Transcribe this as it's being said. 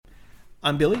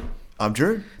I'm Billy. I'm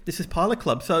Drew. This is Pilot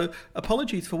Club. So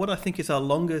apologies for what I think is our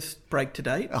longest break to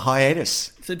date. A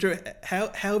hiatus. So Drew,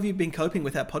 how have you been coping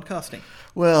with our podcasting?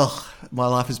 Well, my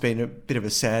life has been a bit of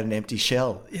a sad and empty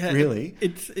shell, really.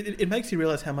 It makes you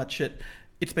realise how much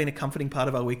it's been a comforting part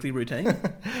of our weekly routine.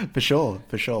 For sure.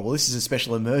 Well, this is a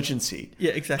special emergency.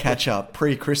 Yeah, exactly. Catch up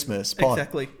pre-Christmas pod.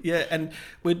 Exactly. Yeah, and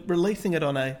we're releasing it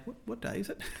on what day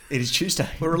is it? It is Tuesday.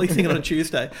 We're releasing it on a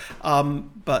Tuesday.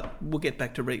 But we'll get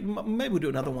back to maybe we'll do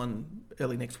another one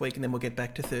early next week, and then we'll get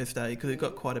back to Thursday because we've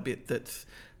got quite a bit that's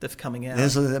coming out.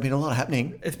 There's been a lot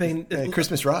happening. It's been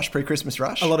Christmas rush, pre-Christmas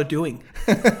rush. A lot of doing.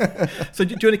 So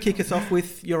do you want to kick us off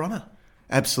with Your Honour?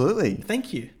 Absolutely.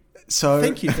 Thank you. So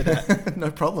thank you for that. No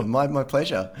problem. My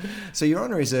pleasure. So Your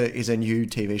Honour is a new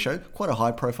TV show, quite a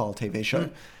high-profile TV show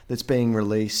that's being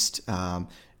released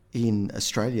in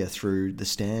Australia through the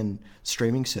Stan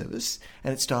streaming service,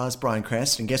 and it stars Bryan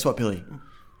Cranston. Guess what, Billy?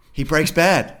 He breaks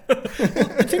bad. Well,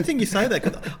 it's interesting you say that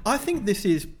because I think this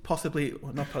is possibly,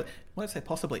 well, not probably, why did I say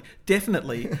possibly?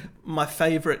 Definitely my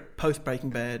favourite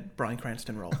post-Breaking Bad Bryan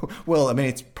Cranston role. Well, I mean,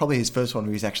 it's probably his first one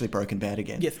where he's actually broken bad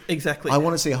again. Yes, exactly. I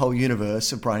want to see a whole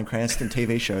universe of Bryan Cranston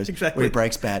TV shows where he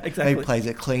breaks bad. Exactly. Maybe he plays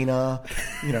a cleaner,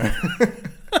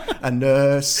 a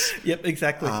nurse. Yep,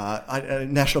 exactly. A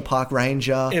National Park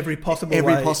Ranger. Every possible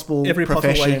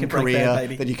profession,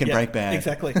 career that you can break bad.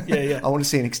 Exactly. Yeah. I want to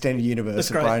see an extended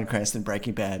universe of Bryan Cranston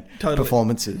breaking bad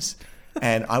performances,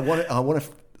 and I want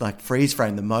to freeze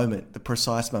frame the moment, the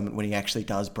precise moment when he actually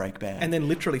does break bad, and then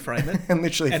literally frame it, and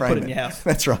put it in your house.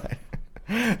 That's right.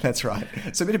 That's right.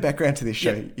 So a bit of background to this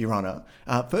show, Your Honour.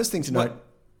 First thing to note.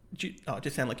 It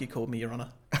just sounded like you called me Your Honour.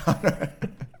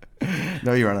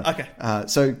 No, Your Honour. Okay.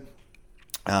 So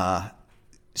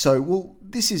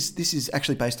this is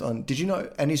actually based on, did you know,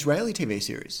 an Israeli TV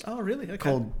series? Oh, really? Okay.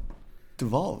 Called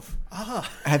Devov.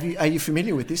 Ah. Are you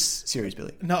familiar with this series,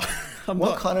 Billy? No, I'm not.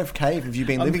 What kind of cave have you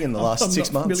been living in the last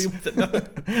 6 months? I'm not familiar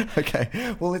with it, no.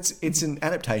 Okay. Well, it's an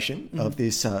adaptation of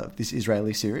this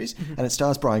Israeli series, and it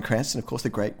stars Bryan Cranston, of course, the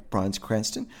great Bryan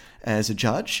Cranston, as a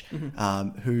judge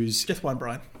who's... Just one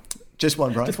Bryan. Just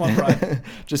one Bryan. Just one Bryan.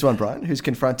 Just one Bryan, who's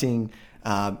confronting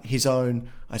his own,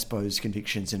 I suppose,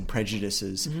 convictions and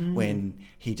prejudices when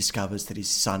he discovers that his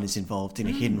son is involved in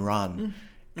a hit and run.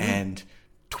 And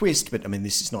twist, but I mean,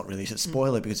 this is not really a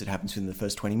spoiler because it happens within the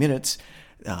first 20 minutes.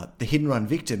 The hit and run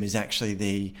victim is actually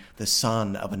the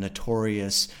son of a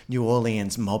notorious New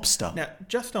Orleans mobster. Now,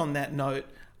 just on that note,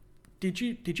 did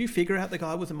you figure out the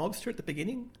guy was a mobster at the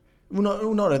beginning?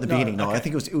 Well, not at the beginning. No, okay. I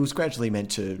think it was gradually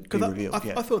meant to be revealed.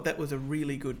 I thought that was a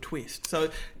really good twist. So,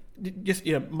 just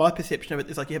my perception of it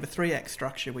is like you have a 3-act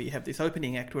structure where you have this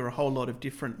opening act where a whole lot of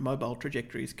different mobile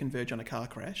trajectories converge on a car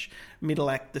crash. Middle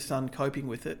act, the son coping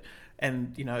with it,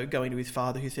 and going to his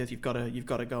father who says you've got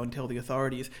to go and tell the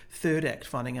authorities. Third act,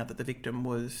 finding out that the victim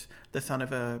was the son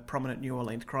of a prominent New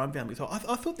Orleans crime family. So I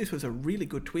thought this was a really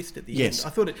good twist at the end. I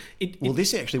thought it.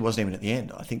 This actually wasn't even at the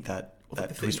end. I think that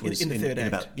twist was in the third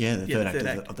act. The third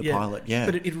act of the pilot. Yeah,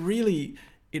 but it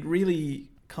really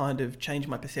kind of changed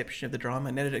my perception of the drama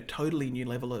and added a totally new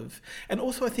level of... And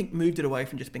also I think moved it away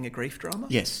from just being a grief drama.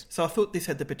 Yes. So I thought this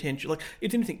had the potential...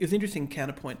 It's interesting. It was an interesting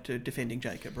counterpoint to Defending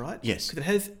Jacob, right? Yes. Because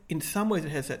it has... In some ways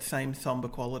it has that same somber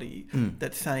quality,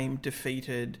 that same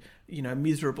defeated,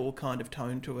 miserable kind of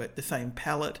tone to it, the same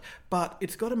palette, but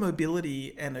it's got a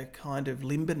mobility and a kind of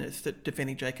limberness that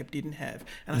Defending Jacob didn't have.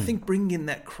 And I think bringing in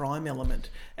that crime element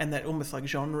and that almost like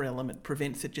genre element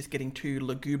prevents it just getting too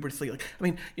lugubriously...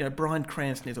 Bryan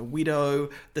Cranston is a widow,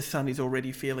 the son is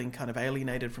already feeling kind of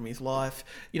alienated from his life.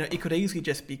 It could easily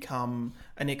just become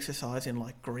an exercise in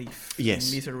like grief and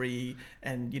misery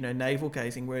and, navel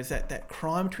gazing, whereas that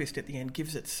crime twist at the end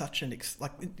gives it such an...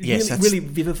 really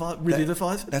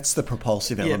revivifies it. That's the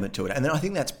propulsive element to it. And then I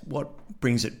think that's what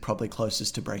brings it probably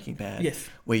closest to Breaking Bad. Yes.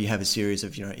 Where you have a series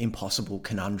of, impossible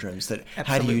conundrums that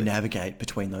how do you navigate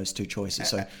between those two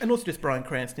choices? And also just Bryan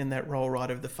Cranston in that role, right,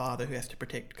 of the father who has to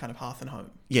protect kind of hearth and home.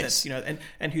 Yes.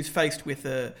 And who's faced with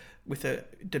a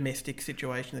domestic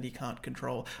situation that he can't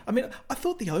control. I mean, I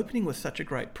thought the opening was such a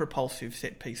great propulsive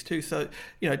set piece too. So,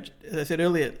 as I said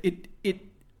earlier,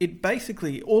 it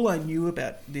basically, all I knew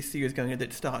about this series going on,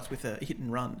 that starts with a hit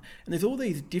and run. And there's all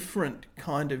these different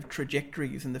kind of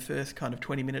trajectories in the first kind of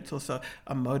 20 minutes or so.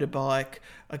 A motorbike,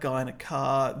 a guy in a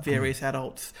car, various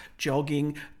adults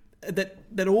jogging,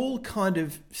 that all kind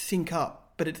of sync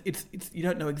up. But it's you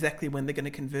don't know exactly when they're going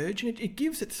to converge, and it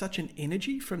gives it such an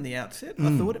energy from the outset.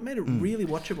 I thought it made it really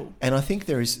watchable. And I think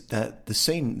there is that the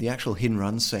scene, the actual hit and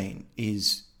run scene,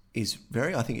 is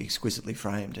very, I think, exquisitely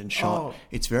framed and shot. Oh,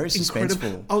 it's very suspenseful.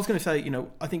 Incredible. I was going to say,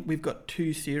 I think we've got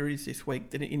 2 series this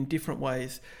week that in different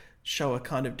ways show a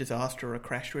kind of disaster or a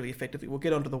crash really effectively. We'll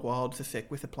get onto the wilds a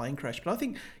sec with the plane crash, but I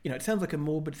think, it sounds like a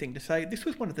morbid thing to say. This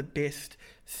was one of the best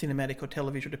cinematic or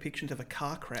television depictions of a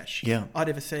car crash I'd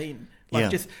ever seen.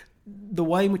 Just the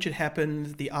way in which it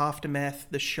happens, the aftermath,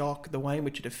 the shock, the way in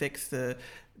which it affects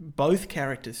both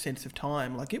characters' sense of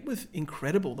time. It was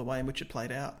incredible the way in which it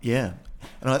played out. Yeah.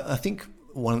 And I think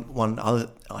one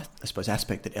other, I suppose,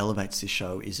 aspect that elevates this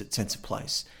show is its sense of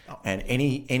place. Oh. And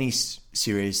any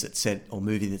series that's set or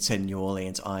movie that's set in New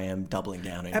Orleans, I am doubling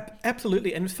down in.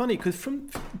 Absolutely. And it's funny because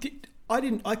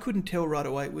I couldn't tell right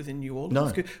away it was in New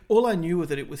Orleans. No. All I knew was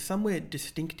that it was somewhere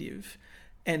distinctive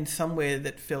and somewhere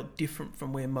that felt different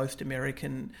from where most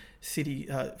American city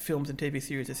films and TV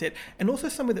series are set, and also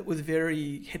somewhere that was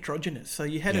very heterogeneous. So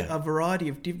you had a variety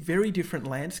of very different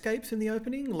landscapes in the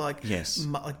opening, like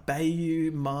bayou,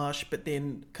 marsh, but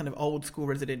then kind of old school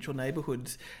residential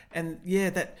neighbourhoods. And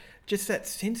that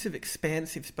sense of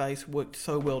expansive space worked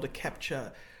so well to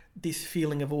capture this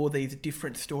feeling of all these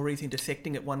different stories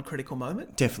intersecting at one critical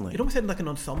moment. Definitely. It almost had like an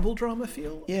ensemble drama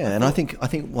feel. Yeah, and I think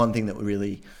one thing that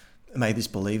really made this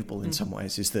believable in some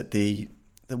ways is that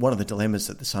one of the dilemmas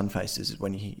that the son faces is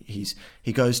when he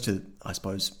goes to, I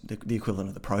suppose, the equivalent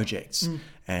of the projects,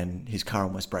 and his car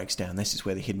almost breaks down. This is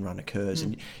where the hit and run occurs,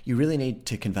 and you really need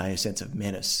to convey a sense of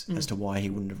menace as to why he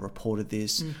wouldn't have reported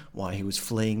this, why he was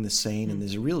fleeing the scene, and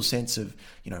there's a real sense of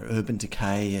urban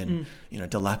decay and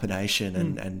dilapidation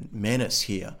and menace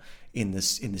here in the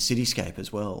cityscape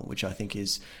as well, which I think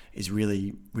is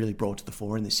really, really brought to the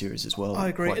fore in this series as well. I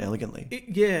agree. Quite elegantly.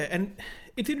 And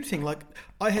it's interesting.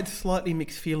 I had slightly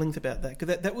mixed feelings about that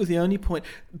because that was the only point.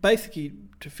 Basically,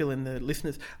 to fill in the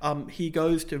listeners, he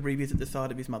goes to revisit the site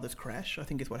of his mother's crash, I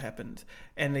think is what happens,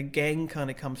 and a gang kind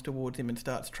of comes towards him and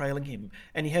starts trailing him,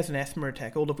 and he has an asthma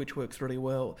attack, all of which works really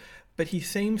well. But he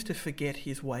seems to forget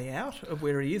his way out of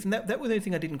where he is, and that was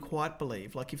anything I didn't quite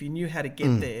believe. If he knew how to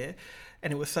get there,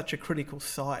 and it was such a critical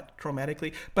site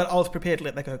traumatically. But I was prepared to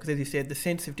let that go because, as you said, the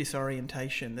sense of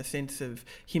disorientation, the sense of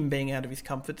him being out of his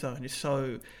comfort zone is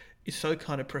so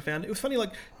kind of profound. It was funny,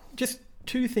 just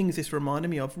two things this reminded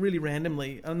me of really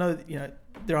randomly. I know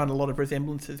there aren't a lot of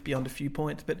resemblances beyond a few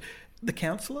points, but The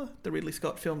Counsellor, the Ridley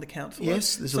Scott film, The Counsellor.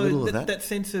 Yes, there's a little of that. That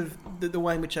sense of the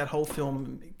way in which that whole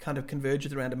film kind of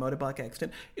converges around a motorbike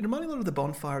accident. It reminded me a lot of The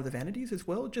Bonfire of the Vanities as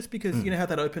well, just because you know how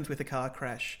that opens with a car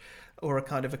crash or a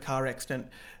kind of a car accident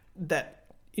that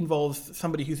involves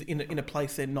somebody who's in a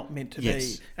place they're not meant to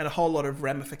be, and a whole lot of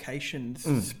ramifications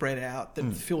spread out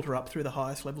that filter up through the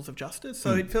highest levels of justice.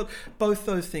 So it felt both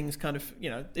those things kind of,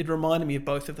 it reminded me of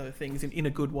both of those things in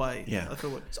a good way. Yeah.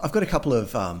 So I've got a couple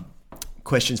of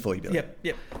questions for you, Billy.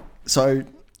 Yep. So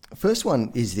first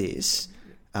one is this.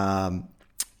 What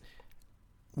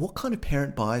kind of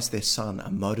parent buys their son a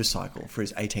motorcycle for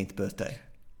his 18th birthday?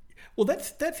 Well,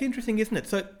 that's interesting, isn't it?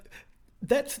 So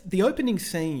that's the opening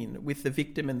scene with the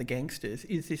victim and the gangsters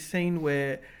is this scene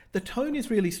where the tone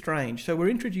is really strange. So we're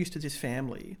introduced to this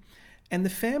family, and the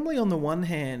family on the one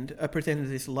hand are presented as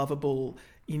this lovable,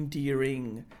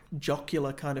 endearing,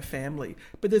 jocular kind of family,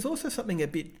 but there's also something a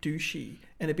bit douchey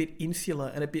and a bit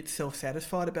insular and a bit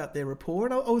self-satisfied about their rapport.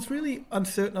 And I was really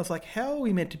uncertain. I was like, how are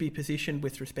we meant to be positioned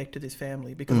with respect to this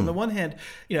family? Because on the one hand,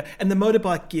 and the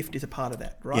motorbike gift is a part of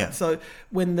that, right? Yeah. So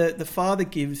when the father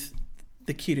gives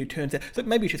the kid who turns out... So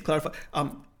maybe we should clarify.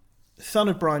 Son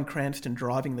of Bryan Cranston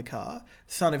driving the car,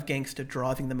 son of gangster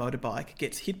driving the motorbike,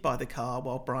 gets hit by the car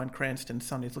while Bryan Cranston's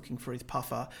son is looking for his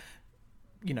puffer.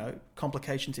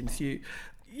 Complications ensue.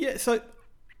 Yeah, so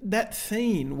that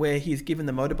scene where he's given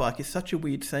the motorbike is such a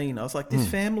weird scene. I was like, this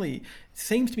family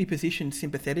seems to be positioned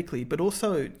sympathetically, but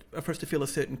also for us to feel a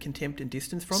certain contempt and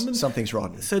distance from them. Something's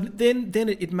right. So then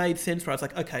it made sense for us.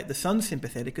 Like, okay, the son's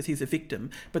sympathetic because he's a victim,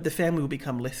 but the family will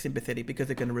become less sympathetic because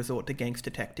they're going to resort to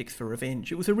gangster tactics for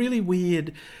revenge. It was a really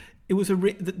weird... It was the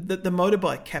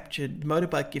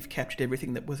motorbike gift captured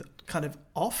everything that was kind of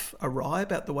awry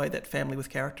about the way that family was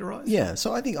characterised. Yeah,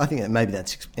 so I think that maybe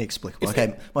that's explicable.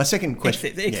 Okay, my second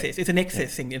question. Excess. It's an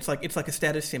excess thing. It's like a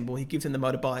status symbol. He gives him the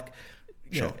motorbike,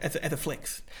 as a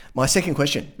flex. My second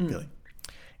question, Billy,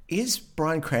 is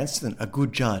Bryan Cranston a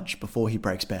good judge before he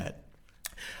breaks bad?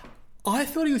 I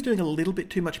thought he was doing a little bit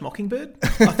too much Mockingbird. I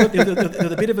thought there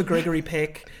was a bit of a Gregory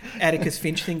Peck, Atticus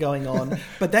Finch thing going on,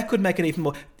 but that could make it even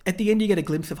more... At the end, you get a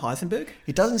glimpse of Heisenberg.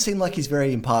 It doesn't seem like he's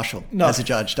very impartial as a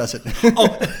judge, does it?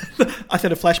 I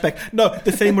said a flashback. No,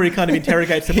 the scene where he kind of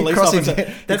interrogates the police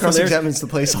officer. He cross-examines the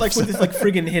police officer. It's like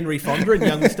friggin' Henry Fonda and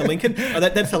young Mr. Lincoln. Oh,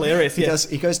 that's hilarious.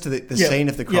 He goes to the scene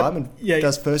of the crime and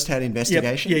does first-hand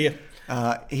investigation.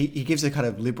 he gives a kind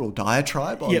of liberal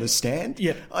diatribe on Yep. the stand.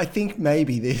 Yep. I think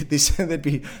maybe there'd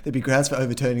be grounds for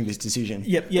overturning this decision.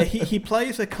 Yep, yeah, he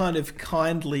plays a kind of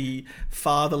kindly,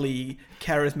 fatherly,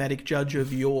 charismatic judge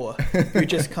of yore who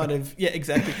just kind of, yeah,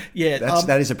 exactly. Yeah,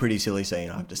 That is a pretty silly scene,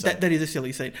 I have to say. that is a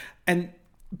silly scene.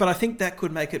 But I think that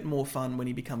could make it more fun when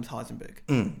he becomes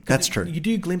Heisenberg. That's true. You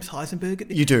do glimpse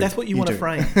Heisenberg. You do. That's what you want to do.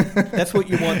 frame. That's what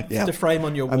you want Yeah. to frame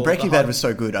on your wall. And Breaking the Bad was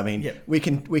so good. I mean, Yep. we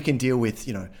can deal with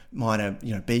minor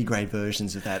B grade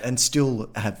versions of that and still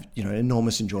have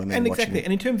enormous enjoyment And watching exactly, it.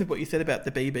 and in terms of what you said about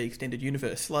the BB extended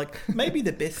universe, like maybe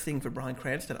the best thing for Bryan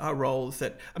Cranston are roles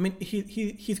that, I mean,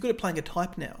 he's good at playing a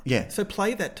type now. Yeah. So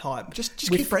play that type. Just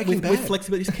keep Breaking Bad. with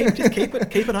flexibility. Just keep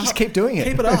it up. Just keep doing it.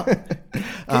 Keep it up. Keep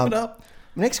it up.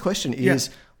 The next question is,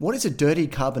 what is a dirty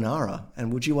carbonara,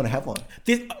 and would you want to have one?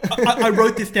 I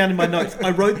wrote this down in my notes.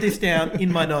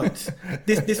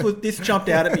 This jumped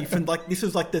out at me from this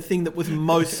was like the thing that was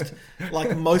most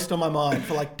on my mind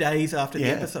for like days after the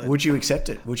episode. Would you accept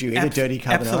it? Would you eat a dirty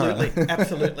carbonara?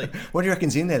 Absolutely. What do you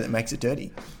reckon's in there that makes it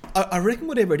dirty? I reckon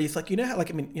whatever it is, like, how, like,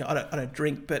 I mean, I don't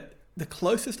drink, but the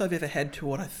closest I've ever had to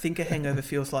what I think a hangover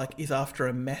feels like is after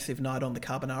a massive night on the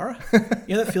carbonara.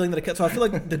 That feeling that so I feel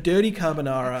like the dirty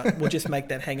carbonara will just make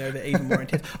that hangover even more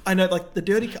intense. I know, like the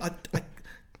dirty,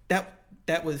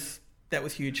 that was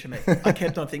huge for me. I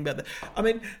kept on thinking about that. I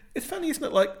mean, it's funny, isn't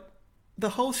it? Like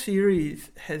the whole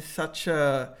series has such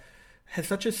a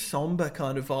somber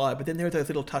kind of vibe, but then there are those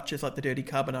little touches like the dirty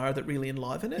carbonara that really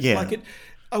enliven it. Yeah.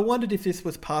 I wondered if this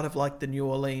was part of like the New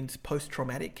Orleans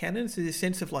post-traumatic canon. So there's a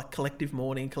sense of like collective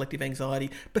mourning, collective anxiety,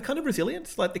 but kind of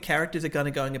resilience. Like the characters are kind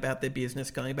of going about their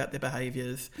business, going about their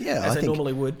behaviours as they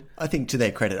normally would. I think to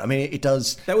their credit. I mean, it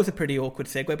does... That was a pretty awkward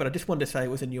segue, but I just wanted to say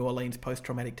it was a New Orleans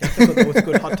post-traumatic text. I thought that was a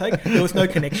good hot take. There was no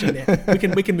connection there.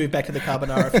 We can move back to the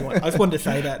carbonara if you want. I just wanted to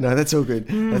say that. No, that's all good.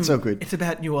 That's all good. It's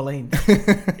about New Orleans.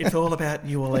 It's all about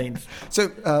New Orleans.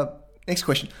 So, next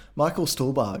question. Michael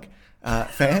Stuhlbarg,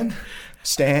 fan,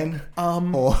 stan,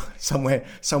 or somewhere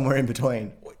in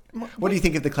between? What do you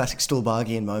think of the classic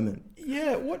Stuhlbargian moment?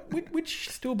 Yeah, which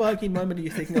Stuhlbargian moment are you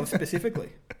thinking of specifically?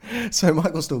 So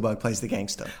Michael Stuhlbarg plays the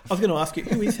gangster. I was going to ask you,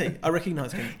 who is he? I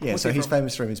recognise him. Yeah, What's so he he's from?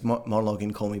 famous for his monologue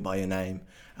in Call Me By Your Name,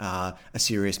 A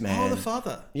Serious Man. Oh, the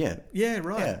father. Yeah. Yeah,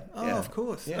 right. Yeah, Of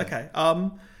course. yeah. Okay.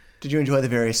 Did you enjoy the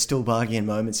various Stuhlbargian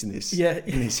moments in this? Yeah.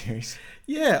 In this series?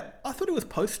 Yeah, I thought it was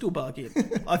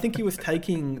post-Stuhlbargian. I think he was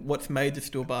taking what's made the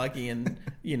Stuhlbargian,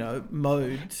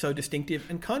 mode so distinctive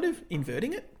and kind of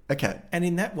inverting it. Okay. And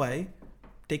in that way,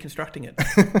 deconstructing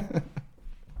it.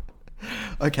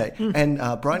 Okay. And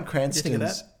Bryan What do you think of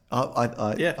Cranston's... that?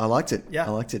 I liked it. Yeah. I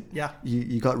liked it. Yeah.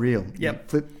 You got real.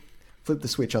 Yep. You flip the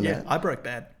switch on Yeah, that. I broke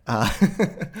bad.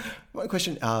 One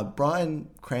question. Bryan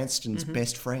Cranston's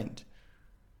best friend.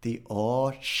 The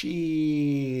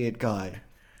shit guy.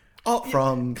 Oh,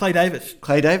 From Clay Davis.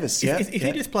 Clay Davis, yeah. Is he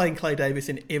just playing Clay Davis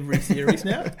in every series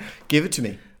now? Give it to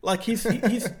me. Like he's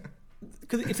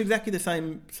because it's exactly the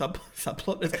same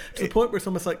subplot to the point where it's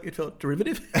almost like it felt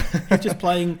derivative. He's just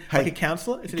playing like a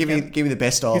counsellor. Give me the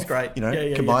best of. He's great.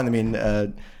 Combine them in.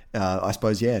 I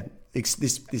suppose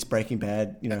this Breaking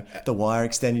Bad, the Wire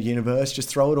extended universe. Just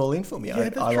throw it all in for me. Yeah,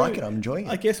 I like it. I'm enjoying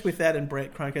it. I guess with that and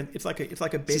Brett Cranston, it's like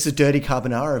a best. It's a dirty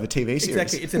carbonara of a TV series.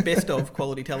 Exactly, it's a best of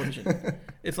quality television.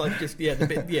 It's like just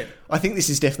I think this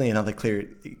is definitely another clear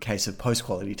case of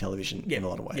post-quality television in a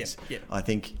lot of ways. Yeah. I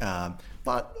think,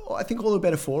 but I think all the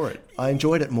better for it. I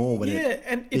enjoyed it more when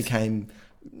and it became,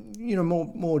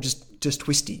 more just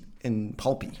twisty and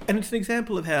pulpy. And it's an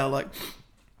example of how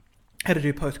to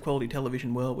do post-quality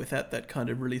television well without that kind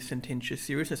of really sententious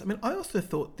seriousness. I mean, I also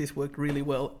thought this worked really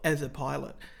well as a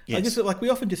pilot. Yes. I guess we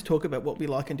often just talk about what we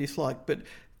like and dislike, but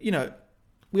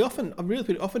we often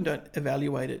don't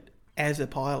evaluate it as a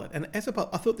pilot. And as a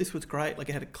pilot, I thought this was great. Like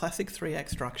it had a classic 3-act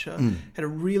structure, had a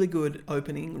really good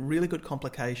opening, really good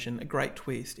complication, a great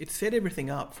twist. It set everything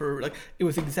up for it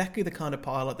was exactly the kind of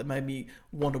pilot that made me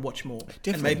want to watch more.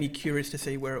 Definitely. And made me curious to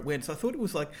see where it went. So I thought it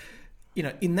was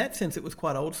in that sense, it was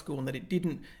quite old school in that it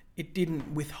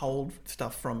didn't withhold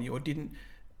stuff from you or didn't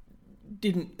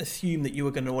assume that you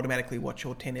were going to automatically watch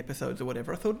all 10 episodes or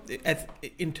whatever. I thought,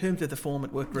 in terms of the form,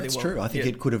 it worked really well. That's true. I think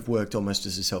it could have worked almost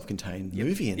as a self-contained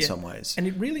movie in some ways. And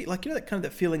it really,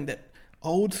 that feeling, that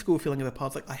old school feeling of a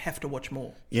pilot, I have to watch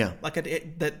more. Yeah.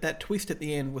 That twist at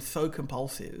the end was so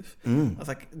compulsive. I was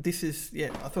like,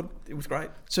 I thought it was great.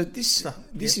 So this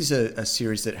is a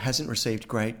series that hasn't received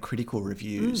great critical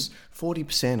reviews,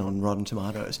 40% on Rotten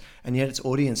Tomatoes, and yet its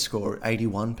audience score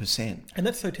 81%. And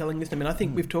that's so telling, isn't it? I mean, I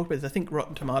think we've talked about this. I think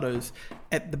Rotten Tomatoes,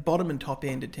 at the bottom and top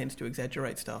end, it tends to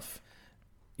exaggerate stuff,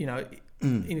 in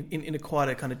a quite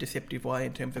a kind of deceptive way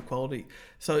in terms of quality.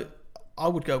 So I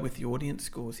would go with the audience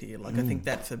scores here. Like, I think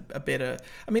that's a better...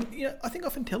 I mean, I think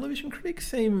often television critics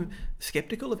seem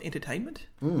sceptical of entertainment,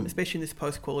 especially in this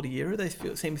post-quality era. They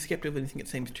seem sceptical of anything that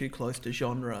seems too close to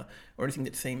genre or anything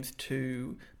that seems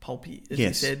too pulpy, as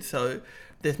you said. So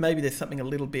there's something a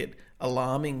little bit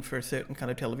alarming for a certain kind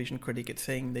of television critic at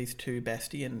seeing these two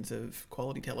bastions of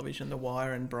quality television, The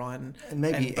Wire and Brian. And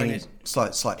maybe any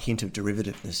slight hint of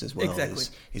derivativeness as well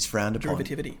is frowned upon.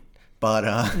 Derivativity. But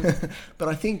but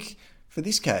I think in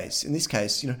this case,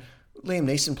 Liam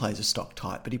Neeson plays a stock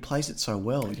type, but he plays it so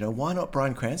well. Why not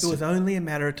Bryan Cranston? It was only a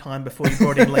matter of time before you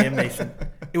brought in Liam Neeson.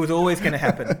 It was always going to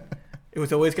happen. It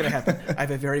was always going to happen. I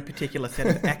have a very particular set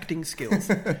of acting skills.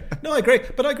 No, I agree.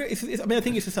 But I agree. I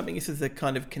think this is the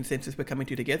kind of consensus we're coming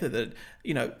to together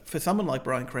that, for someone like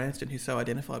Bryan Cranston, who's so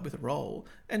identified with a role,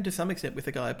 and to some extent with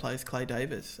the guy who plays Clay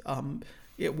Davis,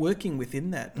 working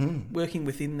within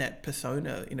that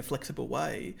persona in a flexible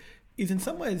way is in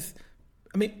some ways,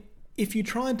 if you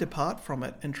try and depart from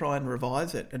it and try and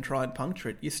revise it and try and puncture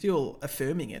it, you're still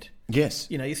affirming it. Yes.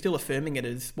 You're still affirming it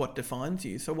as what defines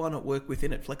you. So why not work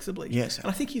within it flexibly? Yes. And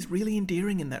I think he's really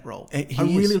endearing in that role.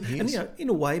 He is. In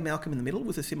a way, Malcolm in the Middle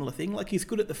was a similar thing. Like, he's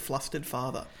good at the flustered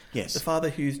father. Yes. The father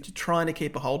who's trying to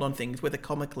keep a hold on things, whether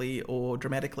comically or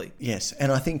dramatically. Yes.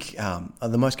 And I think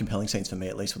the most compelling scenes for me,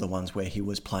 at least, were the ones where he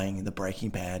was playing the Breaking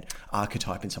Bad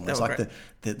archetype in some ways. Like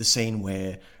the scene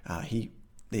where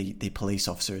the police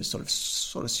officer is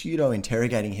sort of pseudo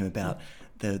interrogating him about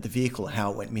the vehicle,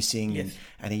 how it went missing,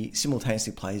 and he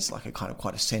simultaneously plays like a kind of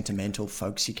quite a sentimental,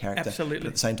 folksy character. Absolutely. But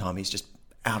at the same time, he's just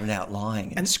out and out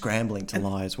lying and scrambling to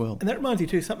lie as well. And that reminds me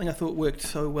too, something I thought worked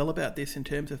so well about this in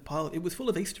terms of pilot. It was full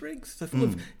of Easter eggs, so full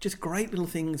of just great little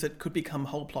things that could become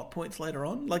whole plot points later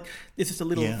on. Like, there's just a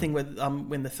little thing where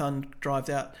when the son drives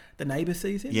out, the neighbour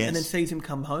sees him and then sees him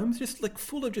come home. It's just like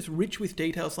full of just rich with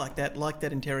details like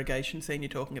that interrogation scene you're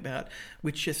talking about,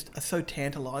 which just are so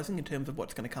tantalising in terms of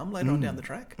what's going to come later on down the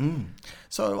track.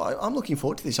 So I'm looking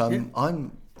forward to this.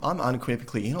 I'm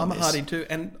unequivocally in on this. I'm a hard in too,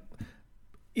 and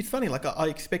it's funny, like I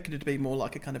expected it to be more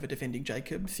like a kind of a Defending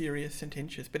Jacob, serious,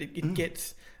 sententious, but it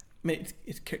gets...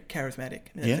 it's charismatic.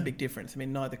 That's a big difference.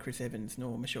 Neither Chris Evans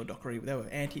nor Michelle Dockery, they were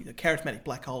the charismatic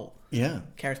black hole. Yeah.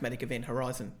 Charismatic Event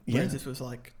Horizon. Whereas this was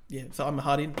like, so I'm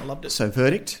hard in. I loved it. So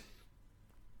verdict?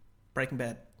 Breaking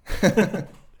Bad.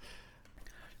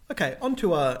 Okay, on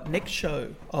to our next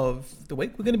show of the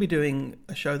week. We're going to be doing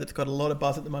a show that's got a lot of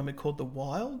buzz at the moment called The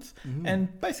Wilds.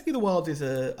 And basically The Wilds is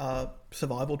a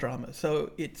survival drama.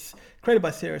 So it's created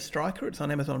by Sarah Stryker. It's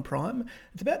on Amazon Prime.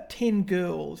 It's about 10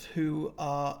 girls who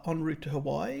are en route to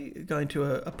Hawaii, going to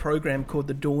a program called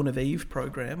the Dawn of Eve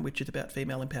program, which is about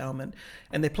female empowerment.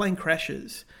 And their plane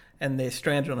crashes and they're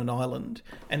stranded on an island.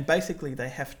 And basically they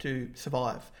have to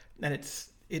survive. And it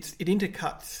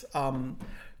intercuts...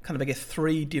 kind of, I guess,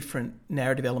 3 different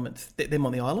narrative elements. Them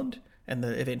on the island and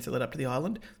the events that led up to the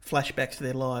island, flashbacks to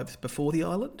their lives before the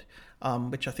island,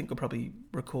 which I think we'll probably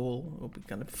recall or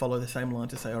kind of follow the same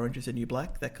lines as, say, Orange is the New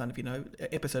Black, that kind of,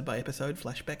 episode by episode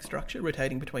flashback structure,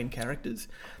 rotating between characters.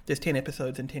 There's 10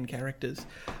 episodes and 10 characters,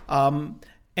 and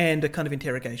a kind of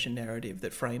interrogation narrative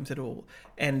that frames it all.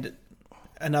 And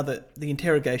the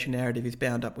interrogation narrative is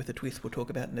bound up with a twist we'll talk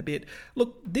about in a bit.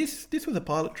 Look, this was a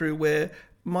pilot, Drew, where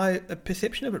my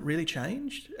perception of it really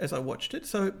changed as I watched it.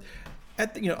 So,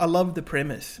 I loved the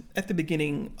premise. At the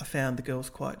beginning, I found the girls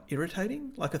quite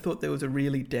irritating. Like, I thought there was a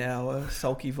really dour,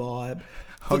 sulky vibe.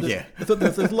 I thought there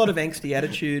was a lot of angsty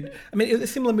attitude. It was a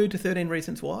similar mood to 13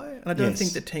 Reasons Why, and I don't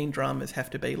think that teen dramas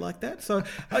have to be like that. So,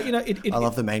 I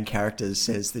love the main character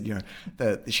says that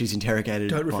that she's interrogated.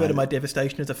 Don't refer to my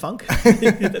devastation as a funk.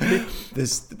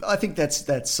 I think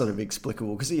that's sort of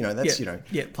explicable because that's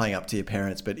playing up to your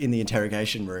parents. But in the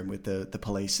interrogation room with the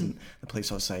police and the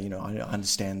police officer say, I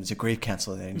understand there's a grief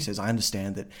counsellor there, and he says, I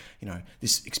understand that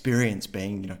this experience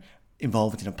being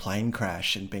involved in a plane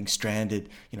crash and being stranded,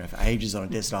 for ages on a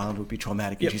desert island would be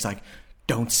traumatic. And she's like,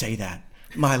 don't say that.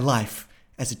 My life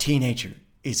as a teenager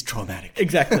is traumatic.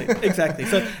 Exactly.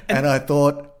 So, and I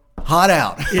thought, hard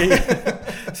out. So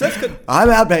that's good.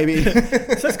 I'm out, baby. So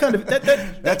that's kind of...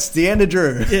 That's the end of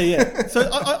Drew. So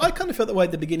I kind of felt that way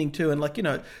at the beginning too. And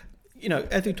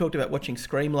as we talked about watching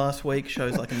Scream last week,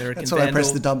 shows like American Vandal. That's why I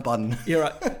pressed the dump button. Yeah,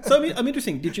 right. So I'm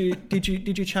interesting. Did you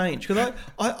change? Because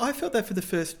I felt that for the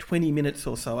first 20 minutes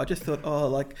or so. I just thought,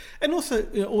 and also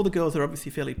all the girls are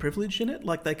obviously fairly privileged in it.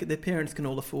 Like their parents can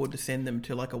all afford to send them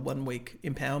to like a 1-week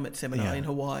empowerment seminar in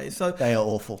Hawaii. So they are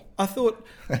awful. I thought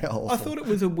it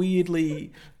was a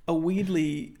weirdly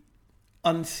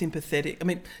unsympathetic. I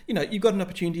mean, you've got an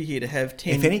opportunity here to have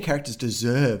 10... If any characters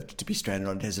deserved to be stranded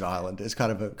on a desert island as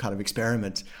kind of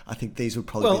experiment, I think these would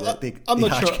probably be the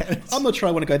harsh canons. I'm not sure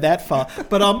I want to go that far.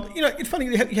 But, it's funny,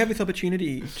 you have this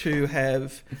opportunity to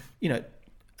have,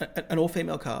 an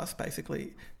all-female cast,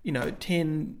 basically,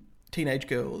 10 teenage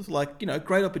girls,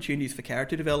 great opportunities for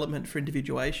character development, for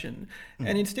individuation.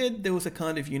 And instead there was a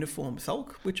kind of uniform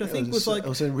sulk, which I think was it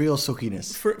was a real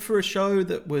sulkiness. For a show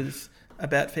that was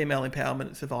about female empowerment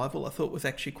and survival, I thought was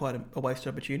actually quite a wasted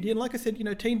opportunity. And like I said,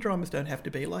 teen dramas don't have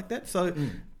to be like that. So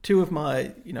two of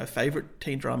my, favourite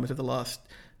teen dramas of the last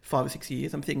 5 or 6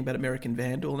 years, I'm thinking about American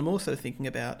Vandal, and I'm also thinking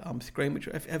about Scream, which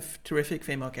have terrific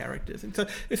female characters. And so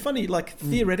it's funny,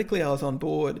 theoretically I was on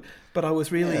board, but I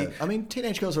was really... Yeah. I mean,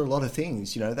 teenage girls are a lot of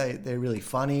things, they're really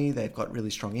funny, they've got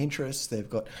really strong interests, they've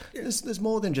got... There's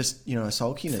more than just, a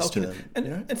sulkiness to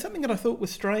them. And something that I thought was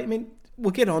strange, I mean,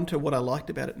 we'll get on to what I liked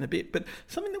about it in a bit, but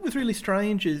something that was really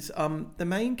strange is the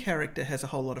main character has a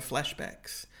whole lot of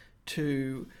flashbacks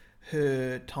to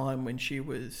her time when she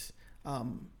was...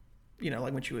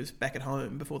 when she was back at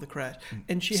home before the crash.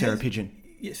 And Sarah Pigeon.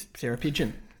 Yes, Sarah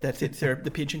Pigeon. That's it, Sarah, the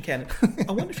Pigeon Cannon.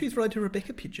 I wonder if she's related to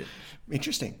Rebecca Pigeon.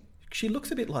 Interesting. She looks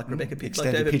a bit like Rebecca Pigeon.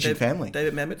 Extended Pigeon family.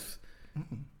 David Mamet's.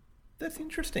 That's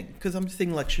interesting, because I'm just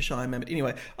thinking Cheshire Mamet.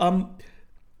 Anyway,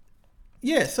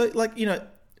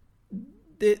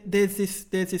 there's this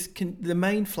the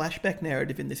main flashback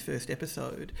narrative in this first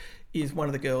episode is one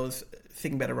of the girls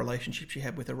thinking about a relationship she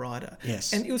had with a writer.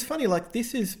 Yes. And it was funny,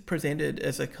 this is presented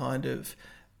as a kind of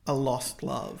a lost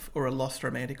love or a lost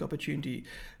romantic opportunity,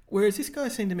 whereas this guy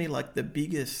seemed to me like the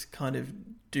biggest kind of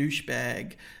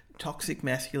douchebag, toxic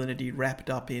masculinity wrapped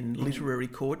up in literary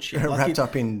courtship. Wrapped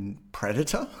up in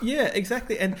Predator? Yeah,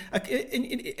 exactly. And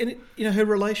her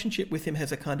relationship with him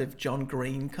has a kind of John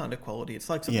Green kind of quality. It's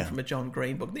like something from a John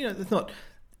Green book.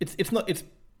 It's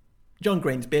John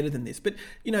Green's better than this. But,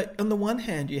 on the one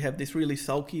hand, you have this really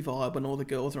sulky vibe when all the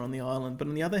girls are on the island. But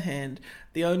on the other hand,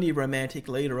 the only romantic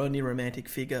lead or only romantic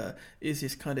figure is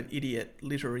this kind of idiot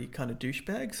literary kind of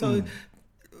douchebag. So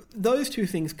those two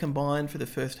things combined for the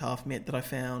first half meant that I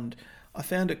found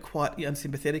it quite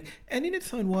unsympathetic. And in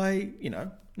its own way,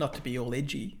 not to be all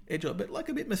edgy, but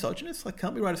a bit misogynist.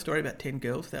 Can't we write a story about 10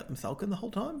 girls without them sulking the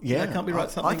whole time? Yeah. Can't we write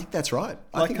something? I think that's right.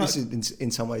 I think this is,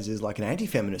 in some ways, is like an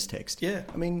anti-feminist text. Yeah.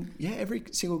 I mean, every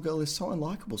single girl is so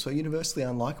unlikable, so universally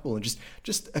unlikable, and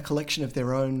just a collection of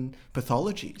their own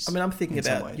pathologies. I mean, I'm thinking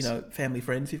about, family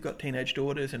friends who've got teenage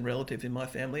daughters and relatives in my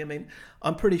family. I mean,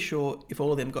 I'm pretty sure if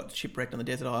all of them got shipwrecked on the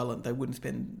desert island, they wouldn't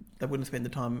spend the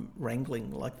time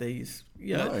wrangling like these.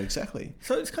 No, exactly.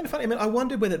 So it's kind of funny. I mean, I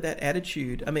wonder whether that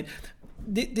attitude... I mean,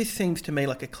 this seems to me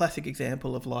like a classic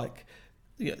example of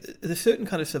there's a certain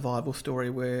kind of survival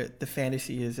story where the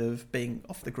fantasy is of being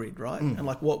off the grid, right? And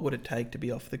what would it take to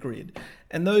be off the grid?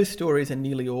 And those stories are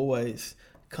nearly always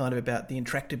kind of about the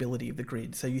intractability of the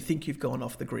grid. So you think you've gone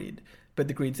off the grid, but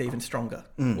the grid's even stronger,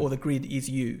 or the grid is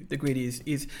you. The grid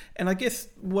is, and I guess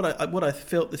what I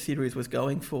felt the series was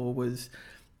going for was,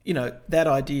 that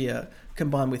idea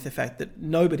combined with the fact that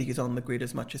nobody is on the grid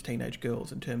as much as teenage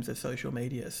girls in terms of social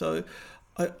media. So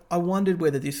I wondered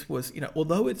whether this was,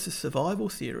 although it's a survival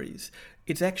series,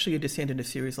 it's actually a descendant of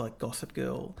series like Gossip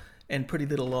Girl and Pretty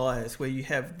Little Liars, where you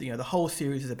have, the whole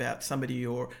series is about somebody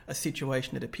or a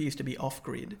situation that appears to be off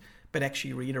grid, but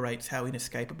actually reiterates how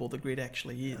inescapable the grid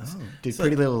actually is. Oh. Did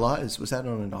Pretty Little Liars, was that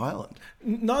on an island?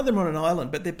 Neither of them on an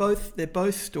island, but they're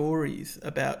both stories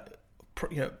about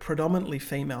predominantly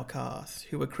female casts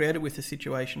who were created with a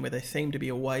situation where they seem to be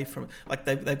away from,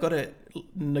 they've got to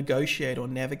negotiate or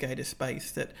navigate a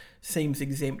space that seems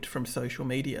exempt from social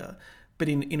media, but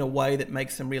in a way that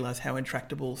makes them realise how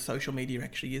intractable social media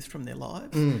actually is from their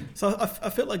lives. So I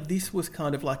felt like this was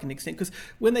kind of like an extent, because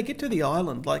when they get to the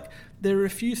island, there are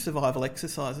a few survival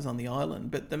exercises on the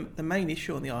island, but the main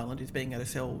issue on the island is being able to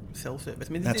sell service.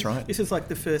 I mean, that's right. This is like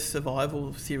the first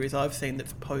survival series I've seen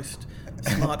that's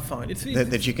post-smartphone.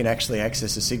 That you can actually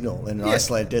access a signal in an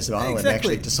isolated desert island and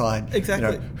actually decide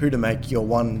who to make your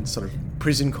one sort of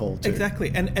prison call to.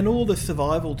 Exactly. And all the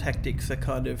survival tactics are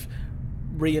kind of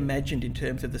reimagined in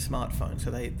terms of the smartphone.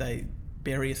 So they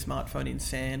bury a smartphone in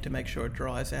sand to make sure it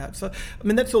dries out. So, I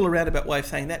mean, that's all a roundabout way of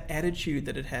saying that attitude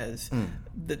that it has,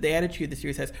 that the attitude the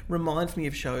series has, reminds me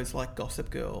of shows like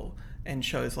Gossip Girl and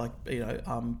shows like,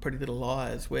 Pretty Little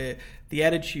Liars, where the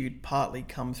attitude partly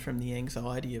comes from the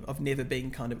anxiety of never being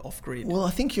kind of off-grid. Well,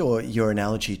 I think your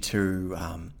analogy to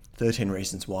 13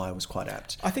 Reasons Why was quite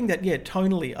apt. I think that,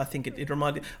 tonally, I think it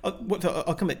reminded...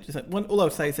 I'll come back to that. All I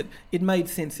would say is that it made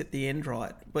sense at the end,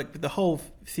 right? Like the whole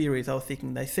series, I was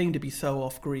thinking they seem to be so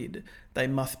off-grid, they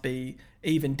must be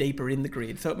even deeper in the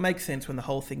grid. So it makes sense when the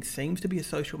whole thing seems to be a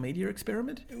social media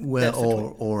experiment.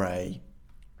 Well,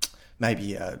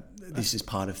 this is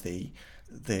part of the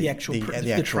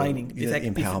training.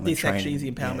 Empowerment this training. Actually is the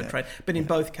empowerment training. But in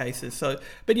both cases. So,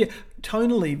 but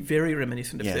tonally very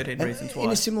reminiscent of 13 Reasons Why.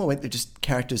 In a similar way, they're just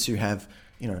characters who have,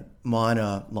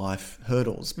 minor life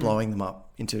hurdles, blowing them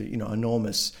up into,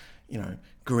 enormous,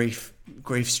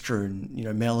 grief-strewn,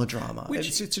 melodrama.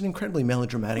 It's an incredibly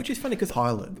melodramatic, which is funny because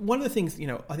pilot. One of the things,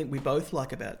 I think we both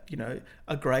like about,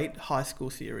 a great high school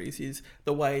series is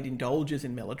the way it indulges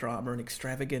in melodrama and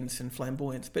extravagance and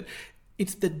flamboyance. But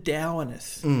it's the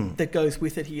dourness that goes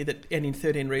with it here, and in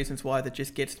 13 Reasons Why, that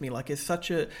just gets to me. Like, it's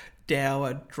such a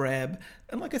dour, drab,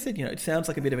 and like I said, it sounds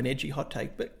like a bit of an edgy hot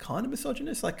take, but kind of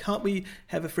misogynist. Like, can't we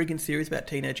have a friggin' series about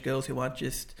teenage girls who aren't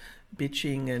just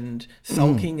bitching and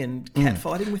sulking and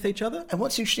catfighting with each other? And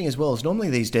what's interesting as well is normally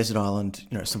these desert island,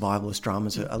 survivalist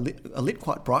dramas are lit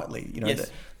quite brightly. Yes.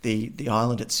 The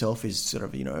island itself is sort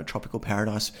of, a tropical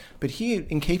paradise. But here,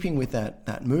 in keeping with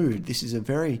that mood, this is a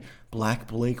very black,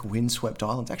 bleak, windswept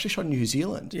island. It's actually shot in New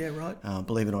Zealand. Yeah, right.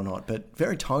 Believe it or not. But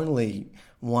very tonally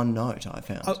one note, I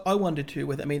found. I wonder too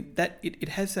whether, that it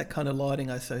has that kind of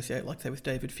lighting I associate, like say with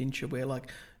David Fincher, where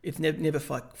like it's never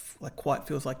quite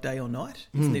feels like day or night.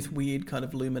 It's in this weird kind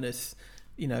of luminous,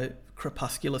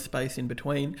 crepuscular space in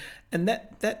between, and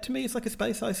that to me is like a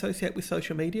space I associate with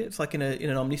social media. It's like in a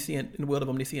world of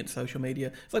omniscient social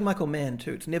media. It's like Michael Mann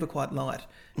too. It's never quite light.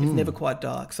 It's never quite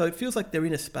dark. So it feels like they're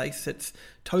in a space that's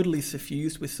totally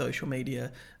suffused with social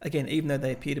media. Again, even though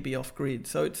they appear to be off grid.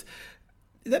 So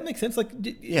that makes sense. Like,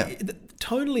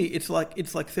 tonally, it's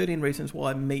like 13 Reasons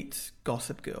Why meets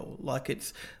Gossip Girl. Like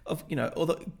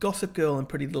although Gossip Girl and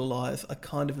Pretty Little Liars are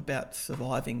kind of about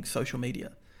surviving social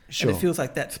media. Sure. And it feels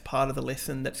like that's part of the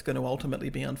lesson that's going to ultimately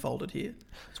be unfolded here.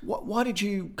 So why did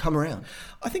you come around?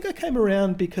 I think I came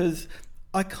around because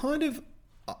I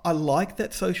like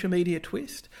that social media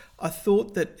twist. I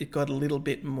thought that it got a little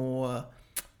bit more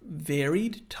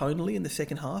varied tonally in the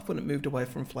second half when it moved away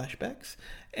from flashbacks.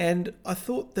 And I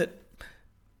thought that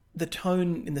the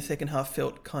tone in the second half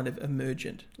felt kind of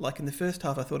emergent. Like in the first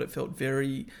half, I thought it felt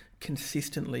very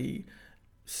consistently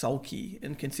sulky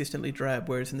and consistently drab,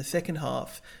 whereas in the second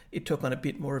half it took on a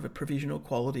bit more of a provisional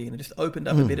quality and it just opened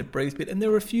up a bit, it breathed a bit. And there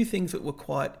were a few things that were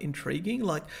quite intriguing,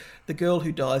 like the girl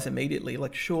who dies immediately,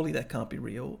 like surely that can't be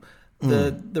real.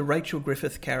 The Rachel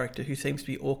Griffith character who seems to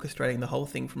be orchestrating the whole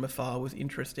thing from afar was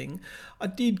interesting. I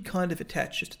did kind of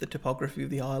attach just to the topography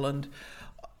of the island.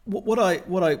 What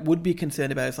I would be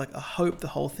concerned about is like I hope the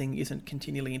whole thing isn't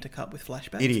continually intercut with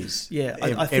flashbacks. It is. Yeah,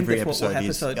 I think every that's what will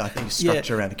episode happen. I think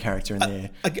structure around a character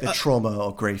and the trauma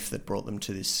or grief that brought them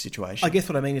to this situation. I guess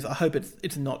what I mean is I hope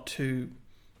it's not too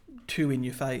in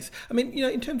your face.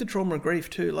 In terms of trauma and grief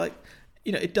too, like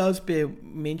it does bear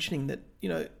mentioning that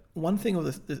one thing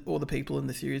all the people in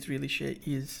the series really share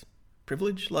is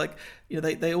privilege. Like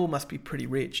they all must be pretty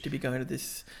rich to be going to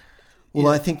this. Well,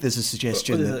 I think there's a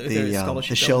suggestion that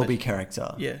the Shelby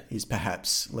character is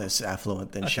perhaps less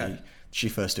affluent than she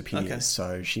first appears,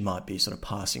 so she might be sort of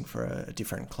passing for a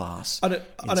different class. I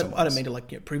don't mean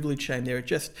to privilege shame there.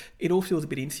 It all feels a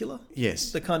bit insular.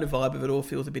 Yes, the kind of vibe of it all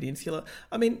feels a bit insular.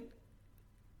 I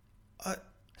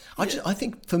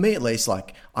think for me at least,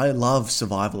 like I love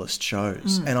survivalist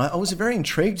shows, and I was very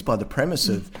intrigued by the premise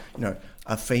of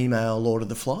a female Lord of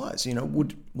the Flies.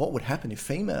 What would happen if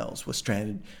females were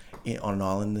stranded on an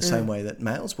island in the same way that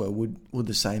males were? Would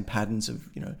the same patterns of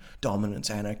dominance,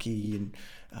 anarchy, and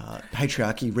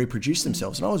patriarchy reproduce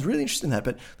themselves? And I was really interested in that,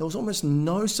 but there was almost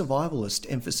no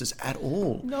survivalist emphasis at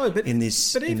all. In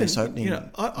this opening.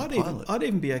 I'd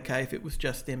even be okay if it was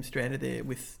just them stranded there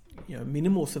with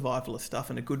minimal survivalist stuff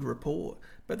and a good rapport.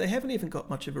 But they haven't even got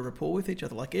much of a rapport with each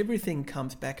other. Like everything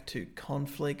comes back to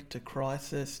conflict, to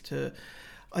crisis, to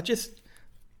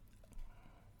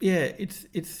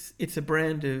it's a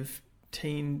brand of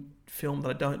teen film that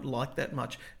I don't like that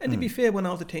much. And to be fair, when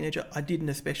I was a teenager, I didn't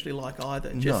especially like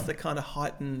either. Just the kind of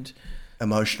heightened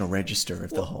emotional register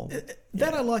of the whole.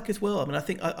 That I like as well. I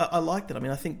think I like that.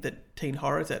 I think that teen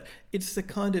horror is that it's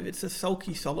a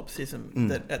sulky solipsism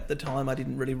that at the time I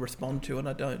didn't really respond to, and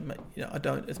I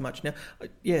don't as much now.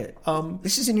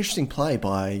 This is an interesting play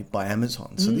by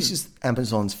Amazon. So this is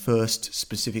Amazon's first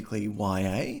specifically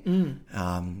YA,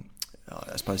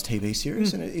 I suppose TV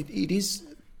series, and it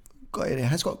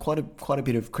has got quite a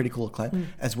bit of critical acclaim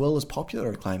as well as popular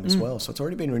acclaim as well. So it's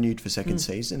already been renewed for second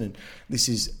season, and this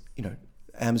is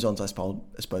Amazon's, I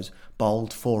suppose,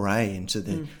 bold foray into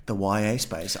the YA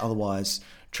space. Otherwise,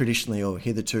 traditionally or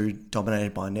hitherto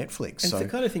dominated by Netflix. And it's the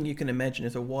kind of thing you can imagine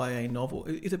as a YA novel.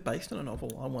 Is it based on a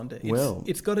novel? I wonder.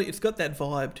 It's got that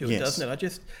vibe to it, doesn't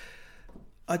it?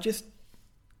 I just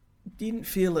didn't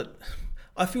feel it.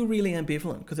 I feel really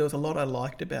ambivalent because there was a lot I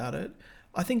liked about it.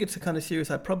 I think it's the kind of series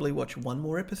I'd probably watch one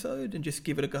more episode and just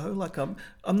give it a go. Like I'm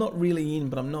not really in,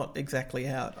 but I'm not exactly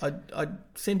out. I'd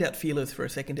send out feelers for a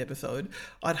second episode.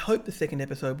 I'd hope the second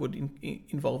episode would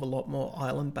involve a lot more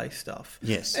island-based stuff.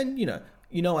 Yes. And,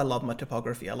 I love my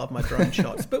topography. I love my drone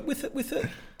shots. But with a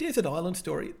desert island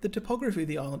story, the topography of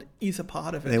the island is a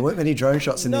part of it. There weren't many drone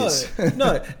shots in this.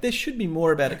 No, there should be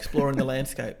more about exploring the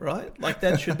landscape, right? Like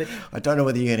that should be. I don't know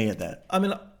whether you're going to get that. I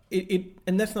mean,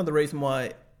 and that's another reason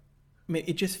why. I mean,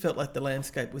 it just felt like the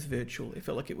landscape was virtual. It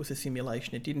felt like it was a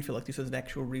simulation. It didn't feel like this was an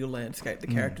actual real landscape the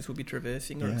characters would be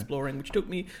traversing or exploring, which took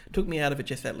me out of it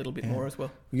just that little bit more as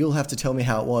well. You'll have to tell me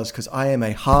how it was because I am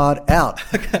a hard out.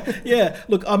 Yeah,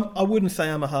 look, I wouldn't say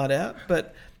I'm a hard out,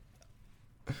 but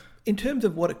in terms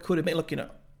of what it could have been, look,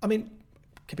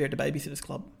 compared to Babysitter's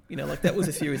Club, like that was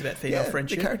a series about female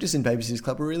friendship. The characters in Babysitter's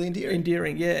Club were really endearing.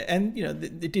 Endearing, yeah, and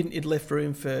it left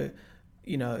room for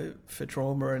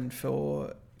trauma and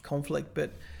for conflict,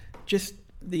 but just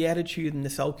the attitude and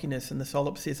the sulkiness and the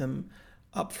solipsism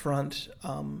up front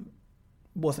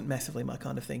wasn't massively my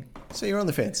kind of thing. So you're on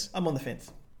the fence? I'm on the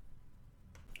fence.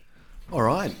 All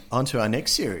right, on to our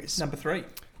next series. Number 3.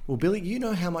 Well, Billy, you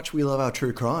know how much we love our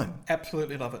true crime.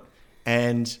 Absolutely love it.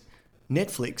 And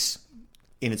Netflix,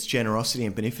 in its generosity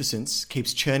and beneficence,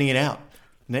 keeps churning it out.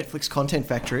 Netflix Content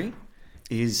Factory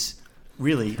is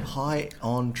really high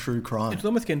on true crime. It's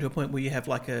almost getting to a point where you have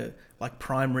like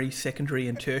primary, secondary,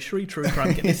 and tertiary true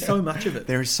crime. There's so much of it.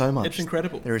 There is so much. It's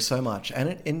incredible. There is so much,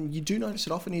 and you do notice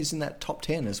it often is in that top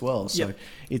 10 as well. So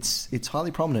it's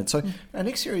highly prominent. So our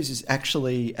next series is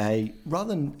actually rather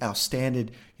than our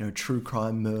standard, true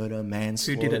crime, murder,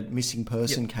 manslaughter, missing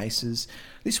person cases.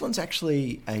 This one's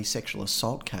actually a sexual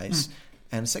assault case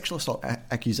and a sexual assault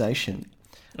accusation.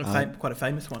 Quite a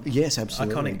famous one. Yes,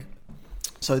 absolutely. Iconic.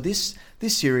 So this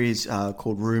series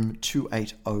called Room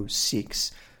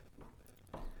 2806,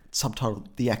 subtitled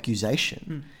 "The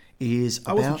Accusation," is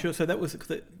about... I wasn't sure. So that was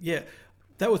the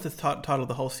title of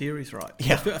the whole series, right?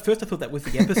 Yeah. At first I thought that was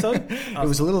the episode. It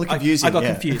was a little confusing. I got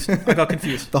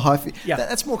confused. The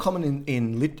that's more common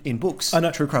in books,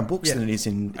 true crime books, than it is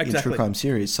in true crime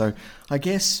series. So I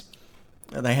guess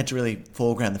they had to really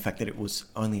foreground the fact that it was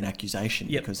only an accusation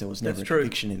because there was never a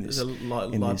conviction in this. It's a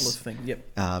libelous thing.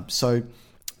 Yep. So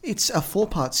it's a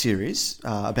 4-part series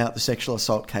about the sexual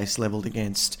assault case levelled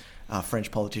against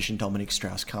French politician Dominique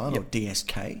Strauss-Kahn, or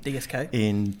DSK,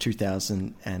 in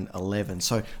 2011.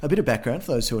 So a bit of background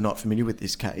for those who are not familiar with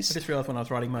this case. I just realised when I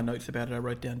was writing my notes about it, I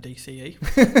wrote down DCE.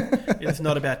 It's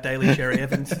not about Daly Cherry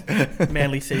Evans,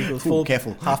 Manly Seagulls,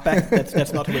 careful, halfback.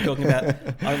 That's not who we're talking about.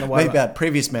 I don't know why. Maybe about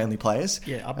previous Manly players.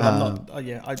 Yeah, but I'm not. I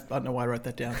don't know why I wrote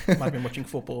that down. Might have been watching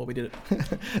football. We did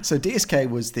it. So DSK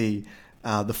was the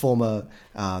former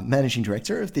managing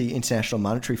director of the International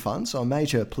Monetary Fund, so a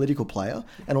major political player,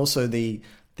 and also the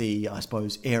I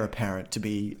suppose heir apparent to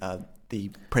be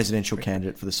the presidential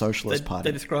candidate for the Socialist Party.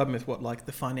 They describe him as like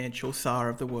the financial czar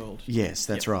of the world. Yes,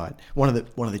 that's right. One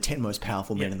of the 10 most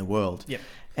powerful men in the world. Yep.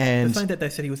 And the fact that they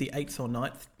said he was the 8th or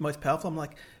 9th most powerful, I'm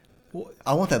like, what?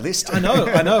 I want that list. I know.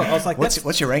 I was like,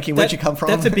 what's your ranking? Where'd you come from?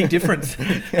 That's a big difference.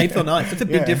 8th or 9th. That's a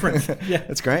big difference. Yeah,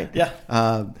 that's great.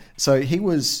 Yeah. So he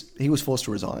was forced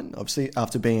to resign, obviously,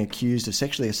 after being accused of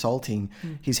sexually assaulting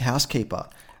his housekeeper,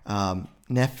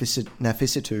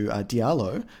 Nafissatou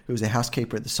Diallo, who was a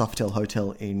housekeeper at the Sofitel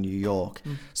Hotel in New York.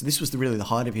 So this was really the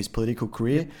height of his political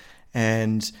career,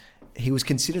 and he was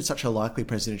considered such a likely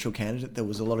presidential candidate. There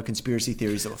was a lot of conspiracy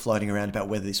theories that were floating around about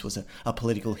whether this was a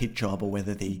political hit job or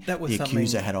whether the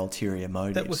accuser had ulterior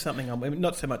motives. That was something,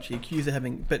 not so much the accuser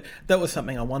having, but that was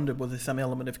something I wondered, was there some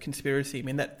element of conspiracy? I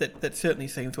mean, that certainly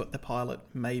seems what the pilot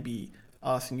may be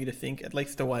asking you to think, at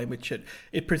least the way in which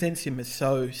it presents him as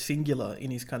so singular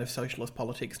in his kind of socialist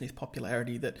politics and his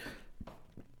popularity that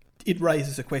it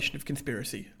raises a question of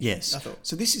conspiracy. Yes.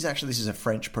 So this is a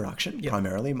French production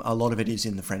primarily. A lot of it is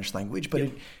in the French language, but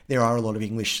there are a lot of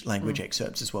English language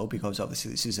excerpts as well, because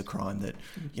obviously this is a crime that,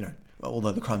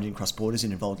 although the crime didn't cross borders,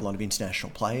 it involved a lot of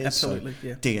international players. Absolutely,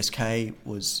 so DSK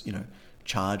was,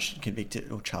 charged in,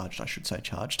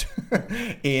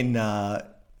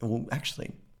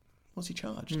 was he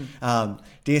charged?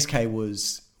 DSK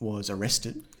was was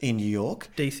arrested in New York.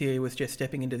 DCE was just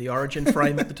stepping into the Origin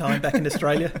frame at the time back in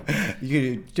Australia.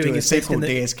 You doing a sequel,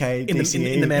 DSK,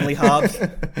 DCE. In the Manly Halves.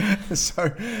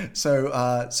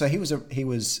 So he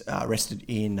was arrested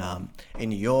in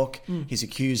New York. His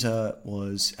accuser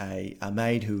was a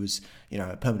maid who was,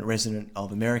 a permanent resident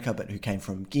of America, but who came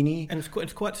from Guinea. And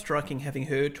it's quite striking having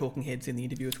heard talking heads in the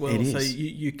interview as well. It is. So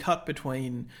you cut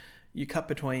between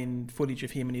footage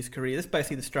of him and his career. That's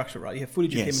basically the structure, right? You have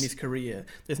footage of him and his career.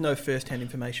 There's no first-hand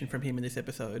information from him in this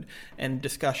episode, and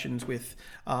discussions with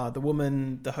the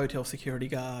woman, the hotel security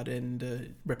guard,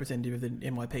 and representative of the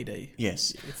NYPD.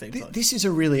 Yes, it seems like. This is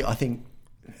a really, I think,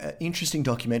 interesting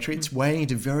documentary. It's wading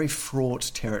into very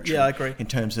fraught territory. Yeah, I agree. In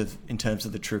terms of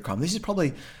the true crime. This is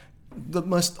probably the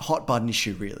most hot button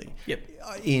issue, really. Yep.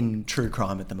 In true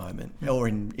crime at the moment, or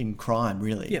in crime,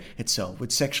 really, itself.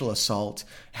 With sexual assault,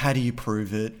 how do you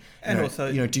prove it? And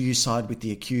also, do you side with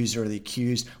the accuser or the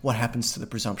accused? What happens to the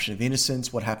presumption of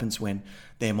innocence? What happens when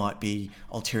there might be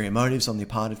ulterior motives on the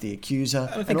part of the accuser?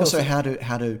 And also how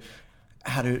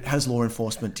does law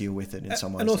enforcement deal with it in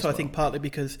some ways? And also, I think partly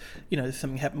because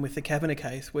something happened with the Kavanagh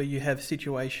case, where you have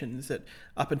situations that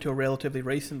up until relatively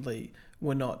recently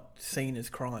were not seen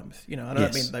as crimes. I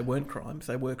don't mean they weren't crimes;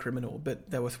 they were criminal, but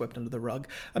they were swept under the rug.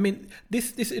 I mean,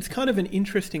 this it's kind of an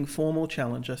interesting formal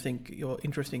challenge, I think, or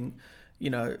interesting,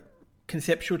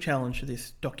 conceptual challenge to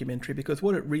this documentary, because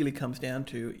what it really comes down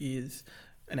to is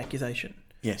an accusation.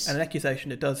 Yes. And an accusation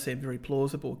that does seem very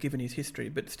plausible given his history,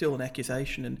 but still an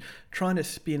accusation, and trying to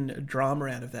spin a drama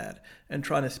out of that and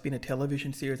trying to spin a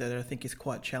television series out of that, I think, is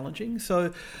quite challenging.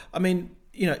 So, I mean,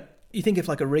 you think of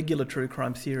like a regular true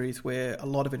crime series where a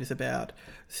lot of it is about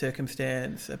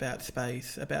circumstance, about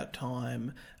space, about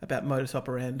time, about modus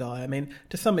operandi. I mean,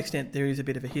 to some extent, there is a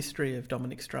bit of a history of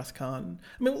Dominic Strauss-Kahn.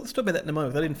 I mean, let's talk about that in a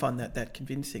moment. I didn't find that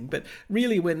convincing. But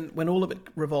really, when all of it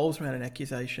revolves around an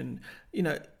accusation,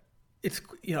 it's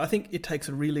I think it takes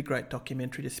a really great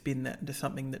documentary to spin that into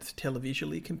something that's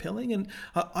televisually compelling, and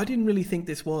I didn't really think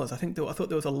this was. I thought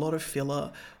there was a lot of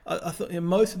filler. I thought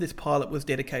most of this pilot was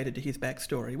dedicated to his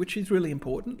backstory, which is really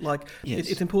important. Like,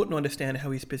 it's important to understand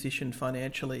how he's positioned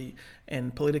financially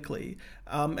and politically,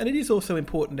 and it is also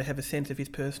important to have a sense of his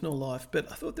personal life.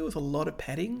 But I thought there was a lot of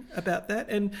padding about that,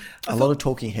 and a lot of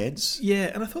talking heads.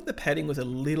 Yeah, and I thought the padding was a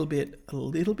little bit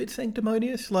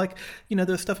sanctimonious. Like, there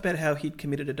was stuff about how he'd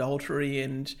committed adultery,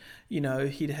 and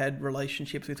he'd had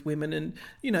relationships with women, and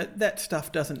that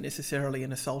stuff doesn't necessarily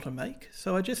an assaulter make.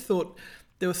 So I just thought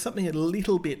there was something a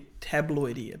little bit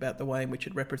tabloidy about the way in which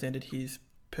it represented his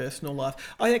personal life.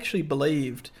 I actually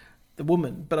believed the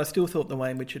woman, but I still thought the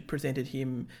way in which it presented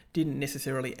him didn't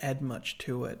necessarily add much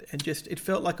to it, and it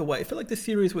felt like the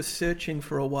series was searching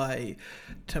for a way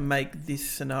to make this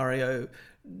scenario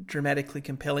dramatically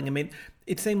compelling. I mean,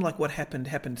 it seemed like what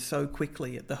happened so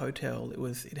quickly at the hotel.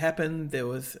 It happened, there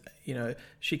was,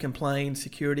 she complained,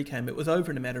 security came, it was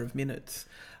over in a matter of minutes.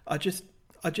 I just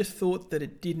thought that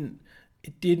it didn't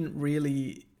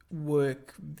really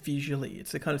work visually.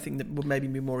 It's the kind of thing that would maybe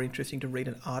be more interesting to read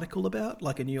an article about,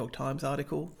 like a New York Times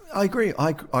article. I agree.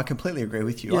 I completely agree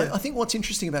with you. Yeah. I think what's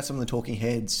interesting about some of the talking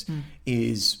heads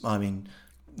is, I mean,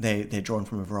 they're drawn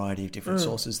from a variety of different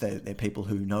sources. They're people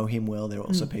who know him well. They're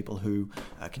also people who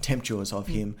are contemptuous of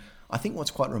him. I think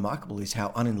what's quite remarkable is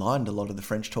how unenlightened a lot of the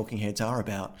French talking heads are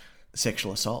about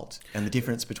sexual assault and the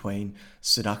difference between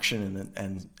seduction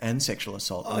and sexual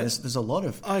assault. There's a lot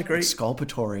of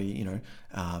exculpatory,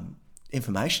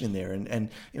 information in there, and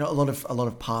a lot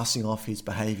of passing off his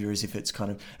behaviour as if it's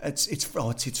kind of it's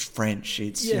French.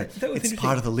 It's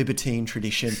part of the libertine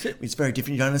tradition. It's very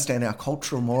different. You don't understand our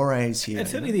cultural mores here. And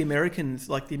certainly the Americans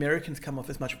come off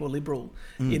as much more liberal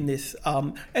in this.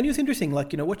 And it was interesting,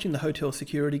 watching the hotel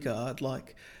security guard,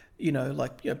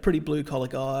 pretty blue collar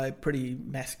guy, pretty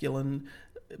masculine,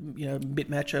 a bit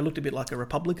macho, looked a bit like a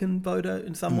Republican voter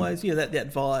in some ways,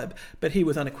 that vibe, but he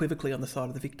was unequivocally on the side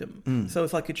of the victim. So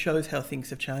it's like it shows how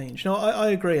things have changed. No, I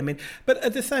agree. I mean, but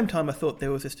at the same time, I thought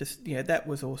there was just that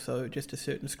was also just a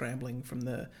certain scrambling from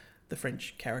the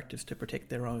French characters to protect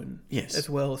their own as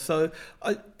well. So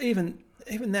even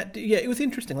that, it was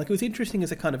interesting. Like, it was interesting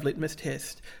as a kind of litmus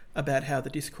test about how the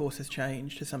discourse has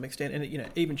changed to some extent,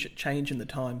 and even change in the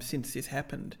time since this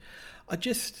happened. I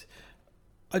just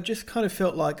kind of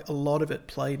felt like a lot of it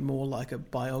played more like a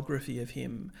biography of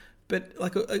him, but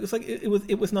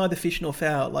it was neither fish nor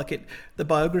fowl. The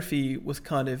biography was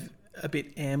kind of a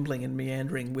bit ambling and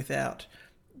meandering without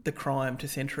the crime to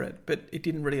centre it, but it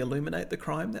didn't really illuminate the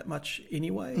crime that much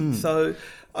anyway. So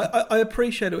I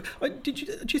appreciate it. Do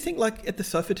you think, like, at the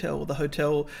Sofitel, the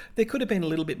hotel, there could have been a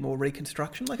little bit more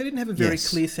reconstruction? Like, I didn't have a very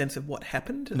clear sense of what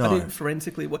happened. No. I didn't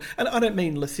forensically, and I don't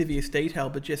mean lascivious detail,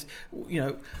 but just,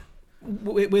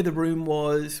 where the room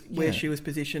was, where she was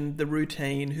positioned, the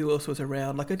routine, who else was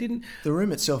around. Like, I didn't... The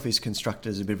room itself is constructed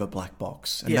as a bit of a black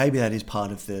box, and maybe that is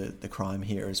part of the crime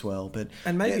here as well. But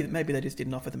maybe they just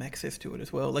didn't offer them access to it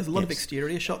as well. There's a lot of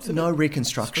exterior shots of no it.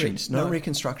 reconstructions, no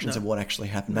reconstructions of what actually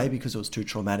happened. Maybe because it was too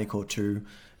traumatic or too,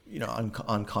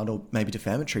 unkind or maybe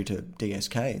defamatory to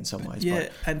DSK in some ways. Yeah,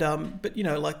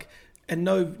 and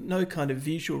no kind of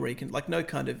visual no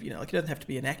kind of, it doesn't have to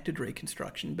be an acted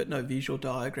reconstruction, but no visual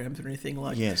diagrams or anything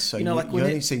like. Yes, so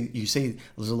you see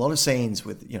there's a lot of scenes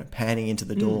with panning into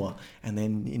the door, and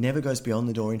then it never goes beyond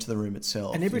the door into the room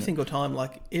itself. And every single time,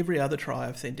 like every other try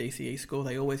I've seen DCE score,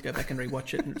 they always go back and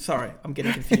rewatch it. And sorry, I'm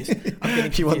getting confused.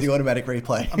 You want the automatic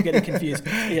replay? I'm getting confused.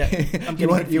 Yeah, you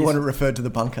want to refer to the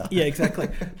bunker. Yeah, exactly.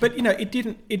 But it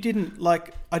didn't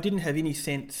like, I didn't have any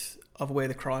sense of where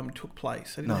the crime took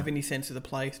place. I didn't have any sense of the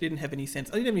place. I didn't have any sense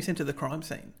of the crime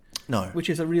scene. No. Which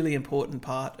is a really important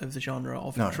part of the genre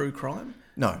of true crime.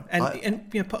 No. And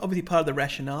obviously part of the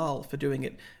rationale for doing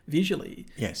it visually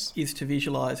is to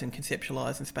visualise and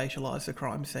conceptualise and spatialise the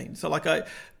crime scene. So I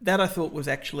thought was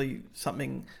actually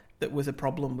something that was a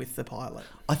problem with the pilot.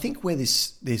 I think where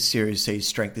this series sees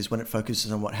strength is when it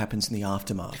focuses on what happens in the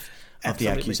aftermath of the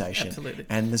accusation. Absolutely.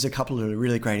 And there's a couple of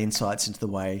really great insights into the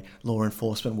way law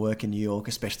enforcement work in New York,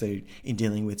 especially in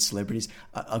dealing with celebrities.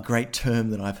 A great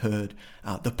term that I've heard,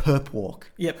 the perp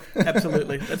walk. Yep,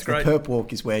 absolutely. That's great. The perp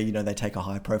walk is where, they take a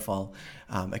high profile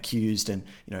accused and,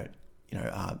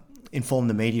 inform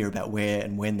the media about where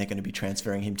and when they're going to be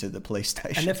transferring him to the police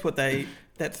station. And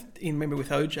that's remember with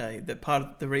OJ, that part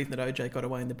of the reason that OJ got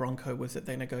away in the Bronco was that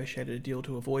they negotiated a deal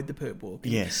to avoid the perp walk.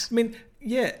 Yes. I mean,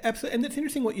 yeah, absolutely. And it's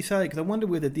interesting what you say, because I wonder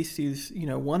whether this is,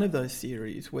 one of those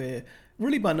series where,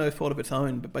 really by no fault of its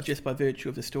own, but just by virtue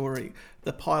of the story,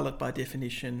 the pilot by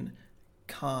definition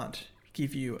can't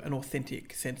give you an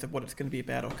authentic sense of what it's going to be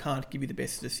about, or can't give you the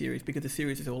best of the series, because the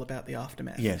series is all about the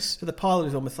aftermath. Yes. So the pilot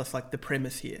is almost like the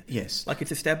premise here. Yes. Like,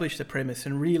 it's established the premise,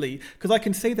 and really, because I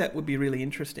can see that would be really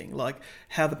interesting, like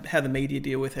how the media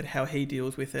deal with it, how he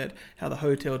deals with it, how the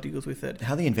hotel deals with it,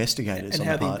 how the investigators and on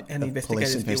how the part of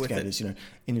police investigators, deal with it.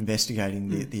 In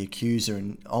investigating the accuser,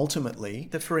 and ultimately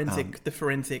the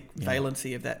forensic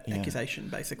valency of that accusation,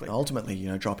 basically. Ultimately,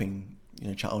 dropping,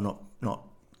 or not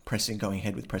going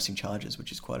ahead with pressing charges,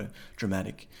 which is quite a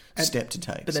dramatic step to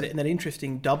take. But that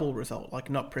interesting double result, like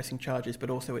not pressing charges, but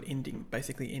also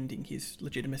basically ending his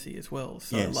legitimacy as well.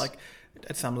 So, like,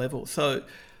 at some level. So,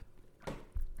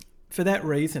 for that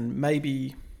reason,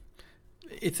 maybe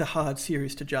it's a hard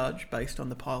series to judge based on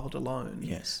the pilot alone.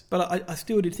 Yes. But I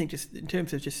still did think, just in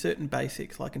terms of just certain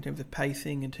basics, like in terms of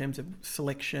pacing, in terms of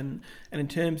selection, and in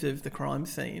terms of the crime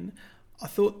scene, I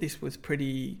thought this was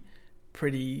pretty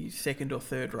second or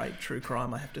third rate true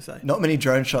crime, I have to say. Not many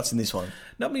drone shots in this one.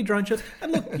 Not many drone shots.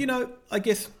 And look, I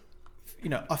guess,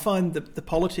 I find the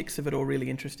politics of it all really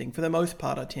interesting. For the most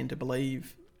part, I tend to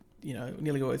believe,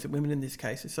 nearly always that women in this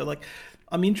case. So, like,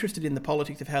 I'm interested in the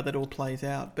politics of how that all plays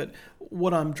out. But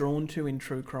what I'm drawn to in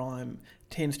true crime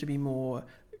tends to be more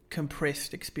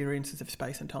compressed experiences of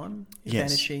space and time.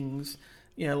 Yes. Vanishings,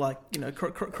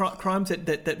 crimes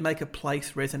that make a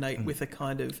place resonate with a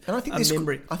kind of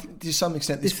memory. I think to some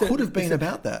extent this could have been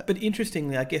about that. But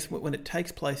interestingly, I guess when it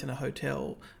takes place in a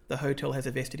hotel, the hotel has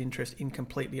a vested interest in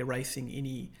completely erasing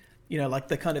any, like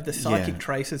the kind of the psychic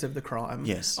traces of the crime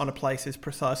on a place is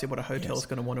precisely what a hotel is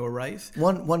going to want to erase.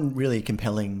 One really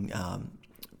compelling,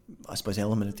 I suppose,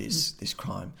 element of this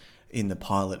crime in the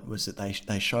pilot was that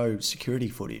they show security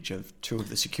footage of two of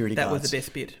the security guards. That was the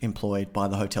best bit. Employed by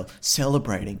the hotel,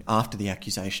 celebrating after the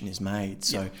accusation is made.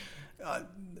 So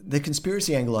the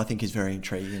conspiracy angle, I think, is very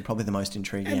intriguing, probably the most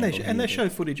intriguing angle. And they show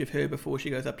footage of her before she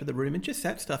goes up to the room, and just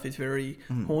that stuff is very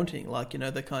haunting, like,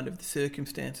 the kind of the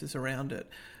circumstances around it.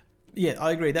 Yeah,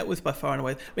 I agree. That was by far and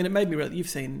away. I mean, it made me really... You've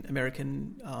seen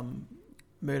American...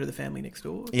 Murder the Family Next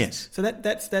Door. Yes. So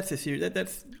that's a series.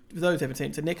 That's, for those who haven't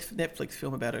seen it, it's a Netflix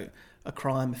film about a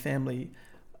crime, a family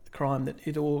crime that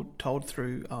is all told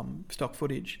through stock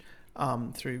footage.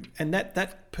 And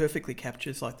that perfectly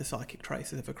captures, like, the psychic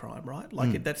traces of a crime, right?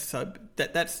 Like that's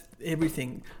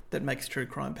everything that makes true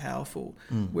crime powerful.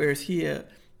 Whereas here,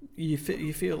 you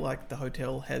feel like the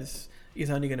hotel is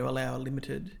only going to allow a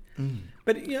limited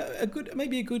But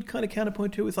maybe a good kind of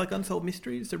counterpoint to is like Unsolved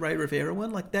Mysteries, the Ray Rivera one.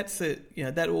 Like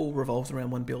that all revolves around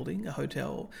one building, a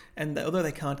hotel, and although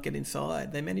they can't get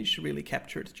inside, they manage to really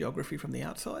capture its geography from the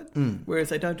outside. Whereas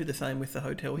they don't do the same with the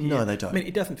hotel here. No, they don't. I mean,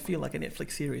 it doesn't feel like a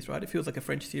Netflix series, right? It feels like a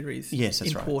French series. Yes,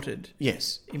 that's imported. Right.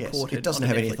 Yes, imported. It doesn't onto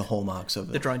have any Netflix. of the hallmarks of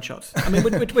it. The drone shots. I mean,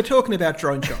 we're talking about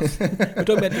drone shots. We're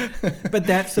talking about, but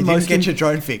that's the you most. Didn't get your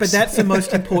drone fix. But that's the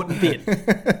most important bit.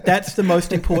 That's the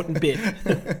most important bit.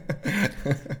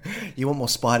 You want more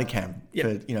spider cam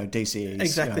for DCEs.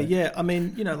 Exactly. Yeah. I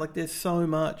mean, like there's so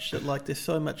much that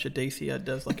DC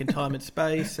does, like in time and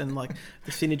space, and like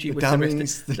the synergy the with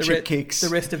dummies, the chip kicks, the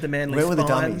rest of the Manly Where were the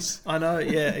Spine. dummies? I know.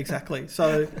 Yeah. Exactly.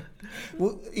 So,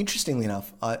 well, interestingly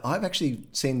enough, I've actually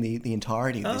seen the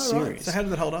entirety of this series. Right. So how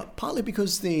did it hold up? Partly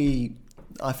because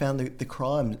I found the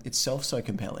crime itself so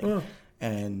compelling,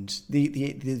 and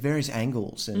the various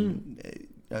angles and.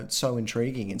 So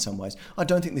intriguing in some ways. I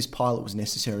don't think this pilot was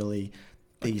necessarily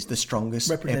the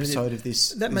strongest episode of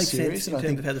this That makes series. sense in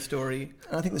terms of how the story.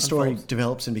 I think the story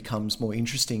develops and becomes more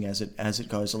interesting as it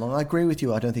goes along. I agree with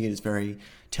you. I don't think it is very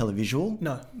televisual.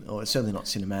 No, or it's certainly not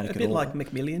cinematic at all. A bit like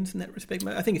McMillions in that respect.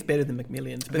 I think it's better than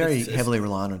McMillions. But very heavily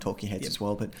reliant on talking heads as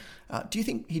well. But do you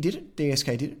think he did it?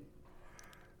 DSK did it?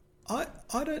 I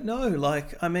don't know.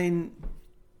 Like, I mean,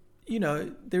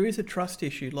 there is a trust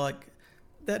issue. Like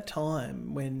that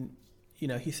time when,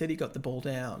 he said he got the ball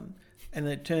down, and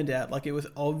it turned out like it was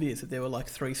obvious that there were like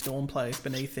 3 Storm players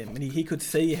beneath him, and he could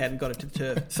see he hadn't got it to the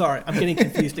turf. Sorry, I'm getting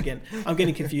confused again. It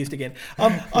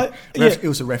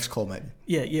was a ref's call, mate.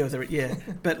 Yeah, it was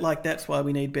But like that's why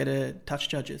we need better touch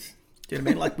judges. Do you know what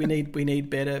I mean? Like we need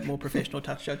better, more professional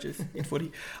touch judges in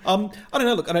footy. I don't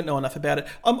know. Look, I don't know enough about it.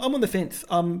 I'm on the fence.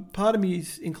 Part of me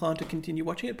is inclined to continue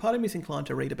watching it. Part of me is inclined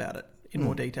to read about it in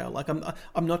more detail. Like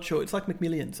I'm not sure. It's like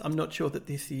McMillions. I'm not sure that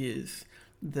this is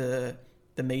the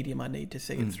medium I need to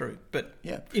see it through. But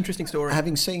interesting story.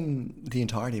 Having seen the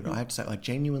entirety of it, I have to say, I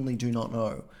genuinely do not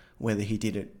know whether he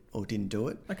did it or didn't do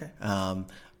it. Okay.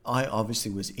 I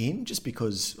obviously was in just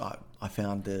because I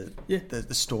found the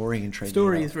story intriguing.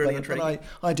 Story is really intriguing.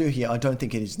 But I don't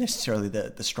think it is necessarily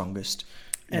the strongest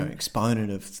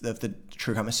exponent of the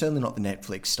true crime. It's certainly not the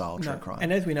Netflix style true crime.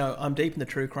 And as we know, I'm deep in the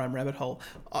true crime rabbit hole.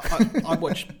 I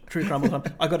watch true crime all the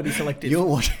time. I've got to be selective.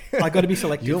 I've got to be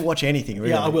selective. You'll watch anything, really.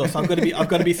 Yeah, I will. So I've got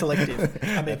to be selective.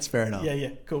 I mean, that's fair enough.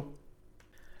 Yeah, cool.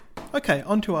 Okay,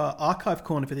 on to our archive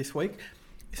corner for this week.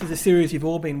 This is a series you've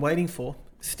all been waiting for.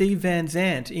 Steve Van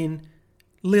Zandt in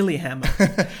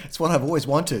Lilyhammer. It's what I've always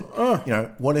wanted.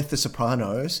 What if The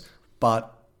Sopranos,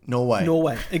 but Norway?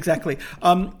 Norway, exactly.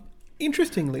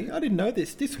 Interestingly, I didn't know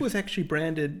this. This was actually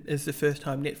branded as the first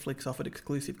time Netflix offered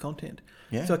exclusive content.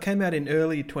 Yeah. So it came out in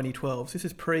early 2012. So this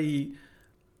is pre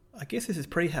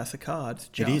House of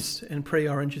Cards. It is. And pre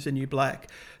Orange is the New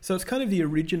Black. So it's kind of the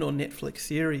original Netflix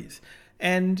series.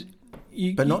 And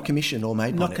not commissioned or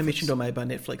made by Netflix. Not commissioned or made by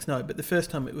Netflix, no. But the first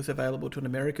time it was available to an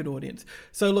American audience.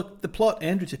 So look, the plot,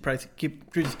 Andrew just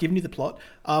given you the plot.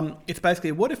 It's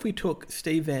basically, what if we took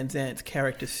Steve Van Zandt's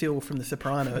character Syl from The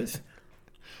Sopranos,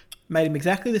 made him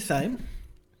exactly the same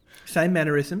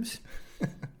mannerisms,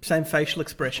 same facial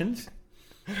expressions,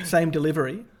 same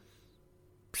delivery,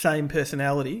 same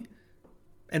personality,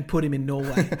 and put him in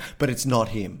Norway. But it's not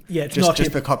him. Yeah, it's not him.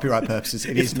 Just for copyright purposes,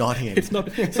 it is not him. It's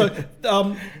not. So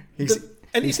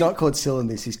he's not called Syl in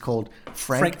this. He's called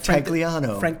Frank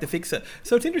Tagliano. Frank the Fixer.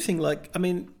 So it's interesting. Like, I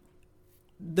mean,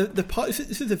 this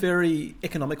is a very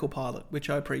economical pilot, which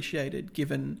I appreciated,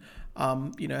 given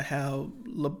how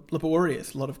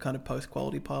laborious a lot of kind of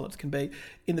post-quality pilots can be.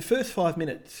 In the first 5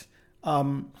 minutes,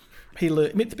 he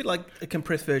learned. I mean, it's a bit like a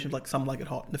compressed version of like Some Like It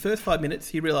Hot. In the first 5 minutes,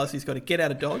 he realises he's got to get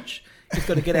out of Dodge. He's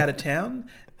got to get out of town,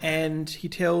 and he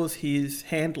tells his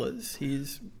handlers,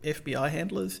 his FBI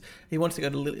handlers, he wants to go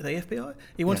to the FBI.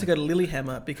 He wants to go to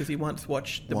Lilyhammer because he once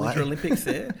watched the Winter Olympics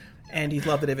there. And he's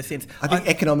loved it ever since. I think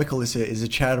economical is a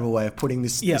charitable way of putting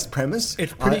this premise.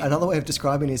 It's another way of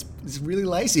describing it is really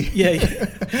lazy. Yeah.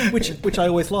 which I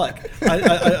always like.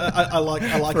 I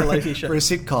like a lazy show. For a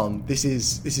sitcom, this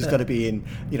is got to be in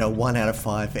 1 out of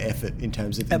 5 for effort in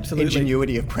terms of the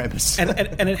ingenuity of premise. And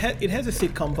it has a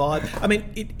sitcom vibe. I mean,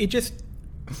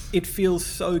 it feels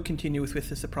so continuous with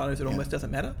The Sopranos it almost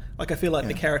doesn't matter. Like, I feel like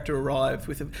the character arrived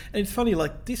with and it's funny,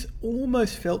 like this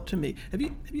almost felt to me. Have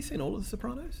you seen all of The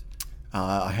Sopranos?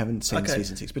 I haven't seen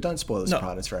season 6, but don't spoil The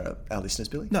Sopranos for our listeners,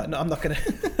 Billy. No, I'm not going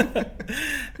to.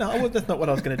 No, that's not what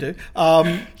I was going to do.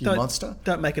 You monster!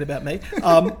 Don't make it about me.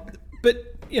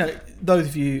 But those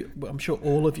of you, well, I'm sure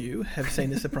all of you have seen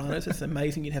The Sopranos. It's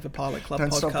amazing you'd have a Pilot Club Don't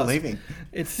podcast. stop believing.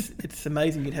 It's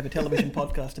amazing you'd have a television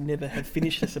podcast and never have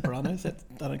finished The Sopranos. I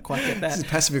don't quite get that. This is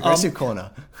passive-aggressive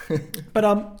corner. But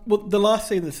well, the last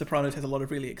season of The Sopranos has a lot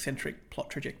of really eccentric plot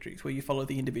trajectories where you follow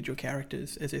the individual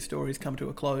characters as their stories come to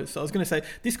a close. So I was going to say,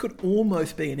 this could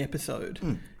almost be an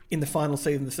episode in the final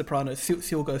season of The Sopranos.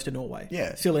 Syl goes to Norway.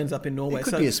 Yeah. Syl ends up in Norway. It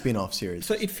could be a spin-off series.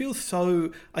 So it feels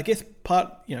so, I guess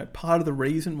part of the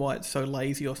reason why it's so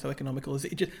lazy or so economical is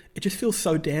it just feels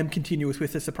so damn continuous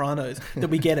with The Sopranos that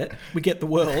we get it. We get the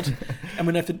world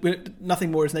and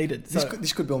nothing more is needed. So,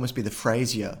 this could almost be the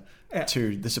Frasier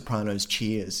to The Sopranos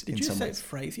Cheers. Did you say it's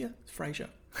Frasier?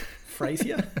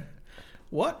 Frasier?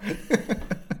 What?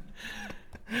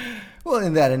 Well,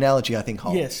 in that analogy, I think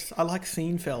holds. Yes, I like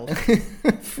Seinfeld.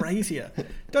 Frasier.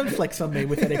 Don't flex on me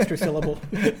with that extra syllable.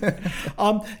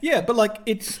 Yeah, but like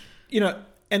it's,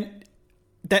 and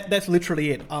that's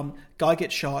literally it. Guy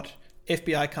gets shot.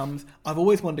 FBI comes. I've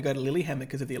always wanted to go to Lillehammer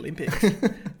because of the Olympics.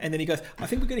 And then he goes, I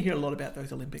think we're going to hear a lot about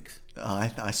those Olympics.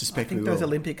 I suspect I think those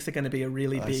Olympics are going to be a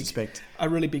really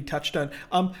big touchstone.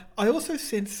 I also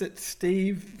sense that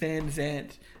Steve Van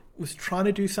Zandt was trying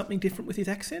to do something different with his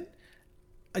accent.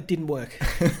 It didn't work.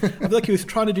 I feel like he was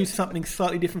trying to do something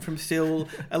slightly different from Syl,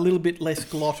 a little bit less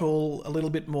glottal, a little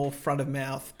bit more front of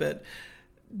mouth, but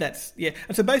that's, yeah.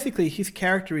 And so basically his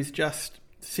character is just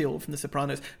Syl from The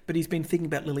Sopranos, but he's been thinking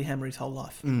about Lillehammer his whole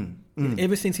life.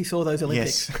 Ever since he saw those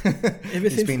Olympics. Yes.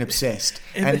 He's been obsessed.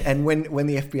 And when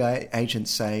the FBI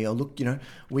agents say, oh, look,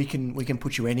 we can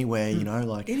put you anywhere,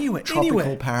 like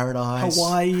tropical paradise.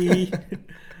 Hawaii.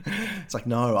 It's like,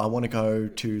 no, I want to go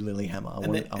to Lillehammer. I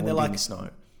want to be in the snow.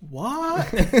 What?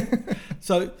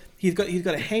 So he's got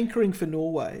a hankering for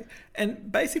Norway,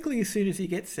 and basically as soon as he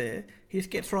gets there, he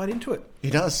just gets right into it. He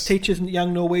does. Teaches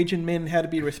young Norwegian men how to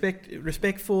be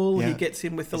respectful. Yeah. He gets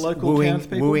in with the local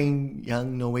townspeople. Wooing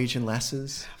young Norwegian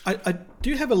lasses. I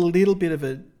do have a little bit of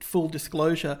a full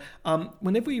disclosure.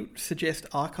 Whenever we suggest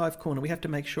Archive Corner, we have to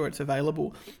make sure it's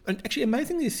available. And actually,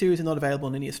 amazingly, this series is not available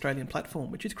on any Australian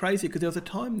platform, which is crazy because there was a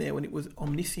time there when it was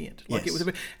omniscient.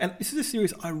 And this is a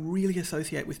series I really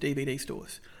associate with DVD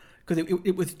stores. Because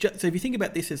it was just, so if you think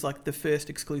about this as like the first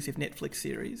exclusive Netflix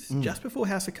series, just before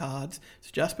House of Cards,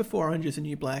 it's just before Orange is the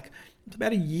New Black, it's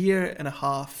about a year and a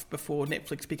half before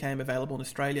Netflix became available in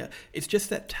Australia. It's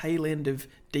just that tail end of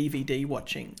DVD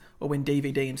watching, or when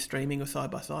DVD and streaming were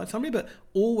side by side. So I remember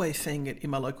always seeing it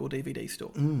in my local DVD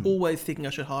store, always thinking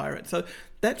I should hire it. So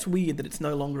that's weird that it's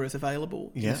no longer as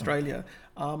available in Australia.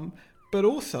 But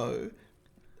also,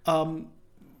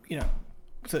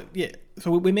 so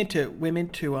we're meant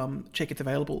to check it's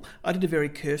available. I did a very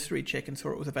cursory check and saw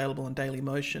it was available on Daily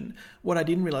Motion. What I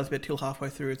didn't realise about till halfway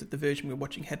through is that the version we were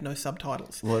watching had no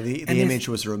subtitles. Well, the image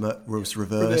was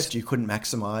reversed. You couldn't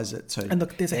maximise it. So and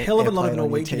look, there's a hell of a lot of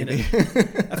Norwegian in it.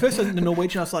 At first, I was in the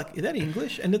Norwegian. I was like, "Is that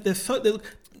English?" And there's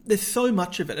so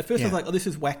much of it. At first, I was like, "Oh, this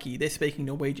is wacky. They're speaking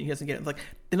Norwegian. He doesn't get it."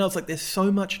 Then I was like, "There's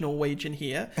so much Norwegian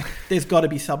here. There's got to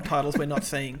be subtitles we're not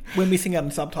seeing. We're missing out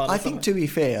on subtitles." I think, to be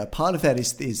fair, part of that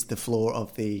is the flaw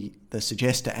of the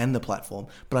suggester and the platform.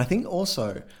 But I think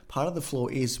also part of the flaw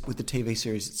is with the TV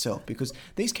series itself, because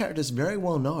these characters very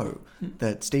well know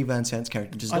that Steve Van Zandt's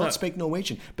character does not speak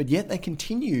Norwegian, but yet they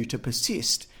continue to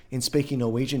persist in speaking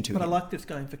Norwegian to him. But I like this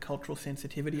going for cultural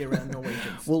sensitivity around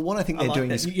Norwegians. Well, what I think they're doing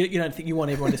is... You don't think you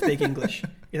want everyone to speak English?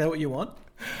 Is that what you want?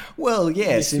 Well,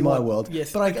 yes, in my world.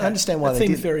 Yes, but I understand why they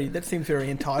did. That seems very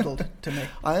entitled to me.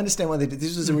 I understand why they did.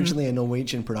 This was originally a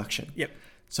Norwegian production. Yep.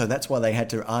 So that's why they had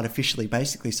to artificially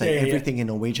basically say everything in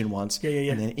Norwegian once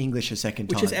and then English a second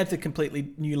time. Which just adds a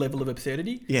completely new level of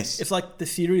absurdity. Yes. It's like the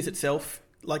series itself.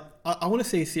 Like, I want to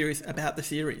see a series about the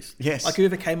series. Yes. Like,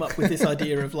 whoever came up with this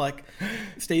idea of, like,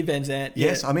 Steve Van Zandt.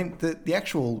 Yes, I mean, the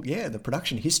actual, the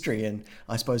production history, and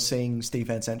I suppose seeing Steve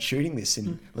Van Zandt shooting this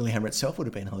in Lillehammer itself would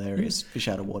have been hilarious. Fish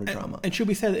out of water drama. And should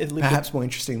we say that... Perhaps more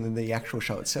interesting than the actual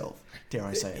show itself, dare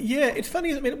I say it. Yeah, it's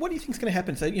funny. I mean, what do you think is going to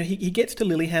happen? So, he gets to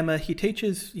Lillehammer, he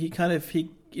teaches, he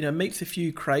meets a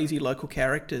few crazy local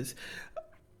characters.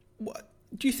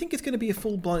 Do you think it's going to be a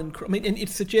full-blown... I mean, and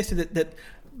it's suggested that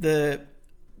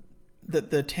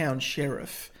the town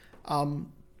sheriff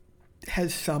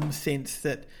has some sense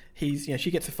that he's,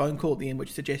 she gets a phone call at the end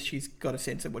which suggests she's got a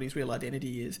sense of what his real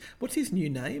identity is. What's his new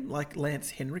name? Like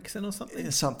Lance Henriksen or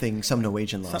something? Some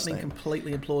Norwegian last name. Something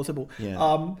completely implausible. Yeah.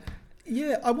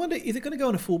 Yeah, I wonder, is it going to go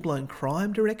in a full-blown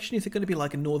crime direction? Is it going to be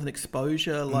like a Northern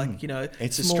Exposure, like,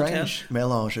 It's a small strange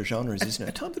melange of genres, isn't it?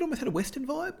 At times it almost had a Western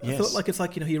vibe. Yes. I thought like it's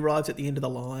like, he arrives at the end of the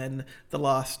line, the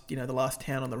last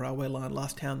town on the railway line,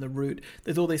 last town on the route.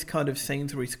 There's all these kind of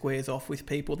scenes where he squares off with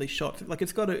people, these shots. Like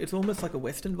it's almost like a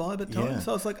Western vibe at times.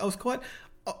 Yeah. So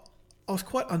I was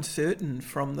quite uncertain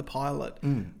from the pilot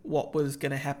what was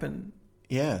going to happen.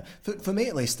 Yeah, for me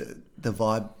at least, the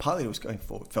vibe partly it was going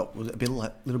for felt was a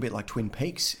little bit like Twin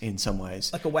Peaks in some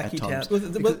ways, like a wacky town. Well,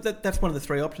 that's one of the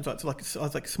three options. Right? So I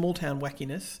was like small town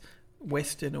wackiness,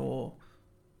 Western, or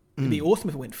it'd be awesome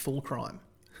if it went full crime.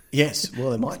 Yes,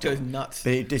 well, it might goes nuts,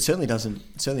 but it certainly doesn't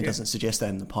suggest that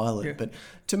in the pilot. Yeah. But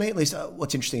to me, at least,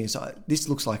 what's interesting is this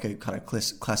looks like a kind of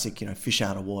classic, fish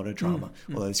out of water drama.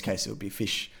 Although in this case, it would be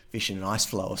fish in an ice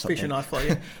flow or something. Fish in ice flow,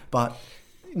 yeah. But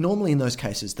normally in those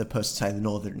cases, the person, say the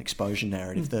Northern Exposure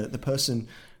narrative, the person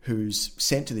who's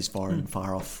sent to this foreign,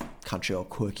 far-off country or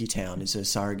quirky town is a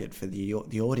surrogate for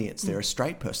the audience. They're a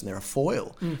straight person. They're a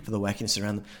foil for the wackiness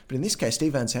around them. But in this case,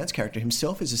 Steve Van Sant's character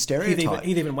himself is a stereotype.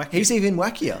 He's even wackier. He's even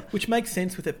wackier. Which makes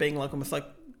sense with it being like almost like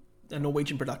a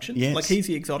Norwegian production. Yes. Like he's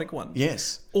the exotic one.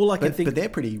 Yes. All I can think... But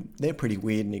they're pretty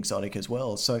weird and exotic as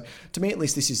well. So to me, at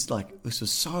least, this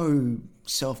was so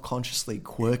self-consciously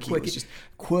quirky. It was just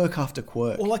quirk after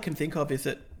quirk. All I can think of is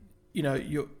that,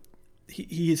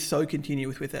 he is so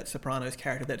continuous with that Sopranos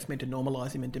character that's meant to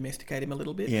normalise him and domesticate him a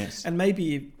little bit. Yes. And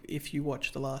maybe if you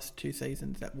watch the last 2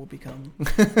 seasons, that will become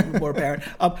more apparent.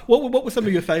 What were some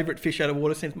of your favourite fish out of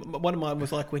water scenes? One of mine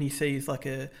was like when he sees like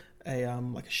a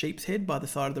sheep's head by the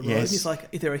side of the road. Yes. He's like,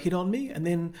 "Is there a hit on me?" And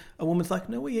then a woman's like,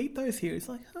 "No, we eat those here." He's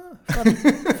like,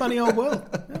 funny old world.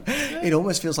 Yeah. It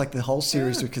almost feels like the whole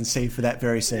series was conceived for that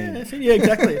very scene. Yeah,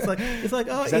 exactly. It's like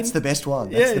oh, that's the best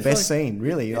one. That's the best scene,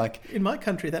 really. Like in my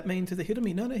country, that means there's a hit on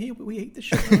me. No, here we eat the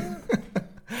shit.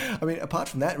 I mean, apart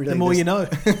from that, really, the more you know.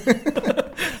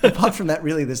 Apart from that,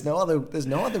 really, there's no other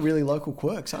really local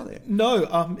quirks, are there?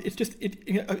 No, it's just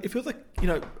it feels like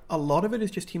a lot of it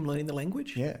is just him learning the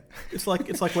language. Yeah, it's like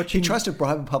watching. He tries to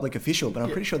bribe a public official, but I'm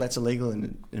pretty sure that's illegal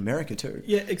in America too.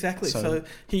 Yeah, exactly. So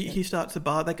he starts a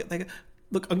bar. They go.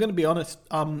 Look, I'm going to be honest.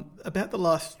 About the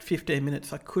last 15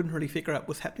 minutes, I couldn't really figure out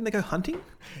what's happening. They go hunting.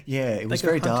 Yeah, it was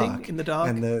very dark in the dark,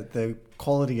 and the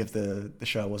quality of the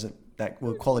show wasn't that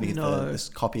well. Quality of this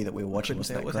copy that we were watching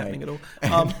wasn't that great. Happening at all.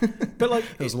 But like,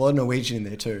 there was a lot of Norwegian in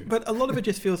there too. But a lot of it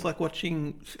just feels like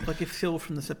watching, like if Syl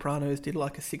from The Sopranos did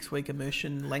like a 6-week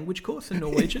immersion language course in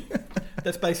Norwegian.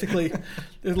 That's basically,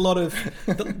 there's a lot of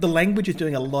the language is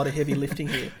doing a lot of heavy lifting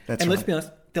here. That's and right. Let's be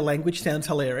honest, the language sounds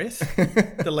hilarious.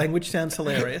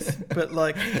 But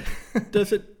like,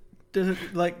 does it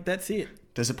like that's it?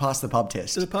 Does it pass the pub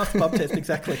test? Does it pass the pub test?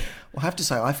 Exactly. Well, I have to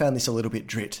say, I found this a little bit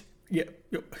drit. Yeah.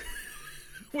 Yep.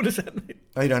 What does that mean?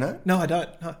 Oh, you don't know? No, I don't.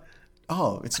 No.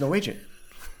 Oh, it's Norwegian.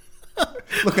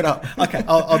 Look it up. Okay,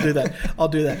 I'll do that.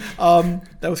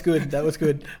 That was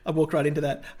good. I walked right into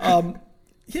that.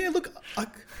 Yeah, look,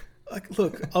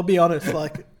 I'll be honest.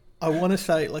 Like, I want to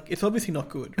say, like, it's obviously not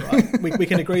good, right? We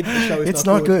can agree that the show is it's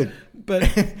not good. But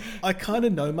I kind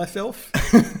of know myself,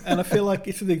 and I feel like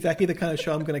this is exactly the kind of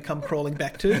show I'm going to come crawling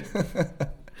back to.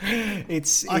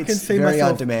 It's I can see very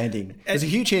myself, undemanding. There's a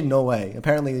huge hit in Norway.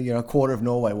 Apparently, a quarter of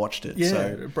Norway watched it. Yeah, so,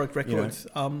 it broke records.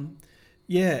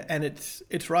 Yeah, and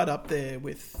it's right up there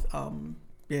with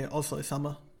Oslo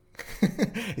Summer.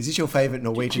 Is this your favourite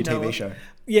Norwegian TV show?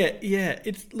 Yeah.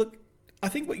 Look, I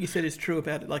think what you said is true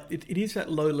about it. Like it is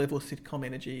that low level sitcom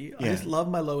energy. I just love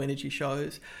my low energy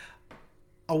shows.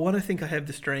 I want to think I have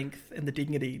the strength and the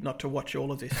dignity not to watch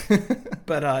all of this,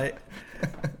 but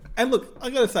and look, I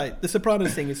gotta say, The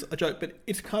Sopranos thing is a joke, but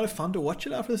it's kind of fun to watch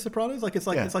it after The Sopranos. Like it's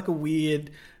like a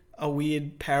weird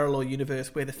parallel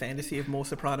universe where the fantasy of more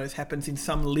Sopranos happens in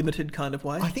some limited kind of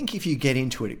way. I think if you get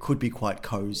into it, it could be quite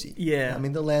cozy. Yeah, I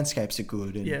mean the landscapes are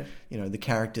good, and the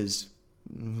characters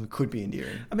could be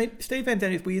endearing. I mean, Steve Van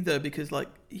Zandt is weird though because like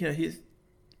his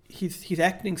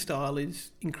acting style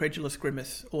is incredulous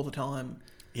grimace all the time.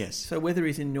 Yes. So whether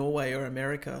he's in Norway or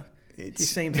America, he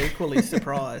seems equally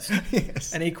surprised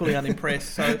and equally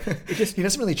unimpressed. So it just he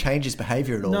doesn't really change his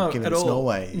behaviour at all, given it's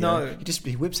Norway. No,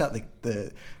 he whips out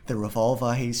the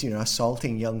revolver. He's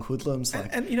assaulting young hoodlums.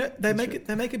 And they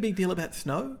make a big deal about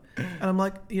snow, and I'm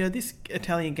like, this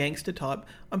Italian gangster type.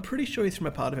 I'm pretty sure he's from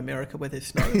a part of America where there's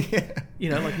snow.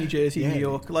 Like New Jersey, New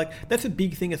York. Like that's a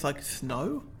big thing. It's like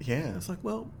snow. Yeah. And it's like,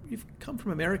 well, you've come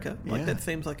from America. Like that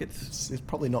seems like it's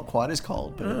probably not quite as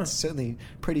cold, but it's certainly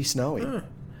pretty snowy.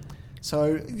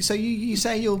 So you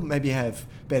say you'll maybe have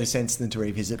better sense than to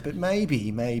revisit, but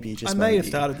maybe just I may have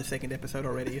started the second episode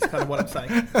already. Is kind of what I'm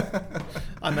saying.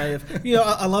 I may have.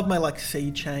 I love my like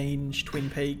Sea Change, Twin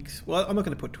Peaks. Well, I'm not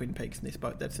going to put Twin Peaks in this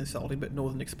boat. That's insulting. But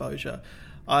Northern Exposure,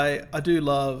 I do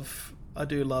love. I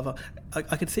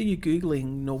could see you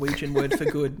Googling Norwegian word for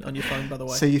good on your phone, by the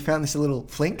way. So you found this a little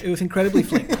flink? It was incredibly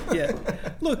flink, yeah.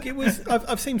 Look, it was.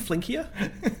 I've seen flinkier.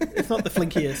 It's not the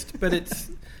flinkiest, but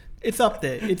it's up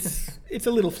there. It's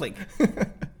a little flink.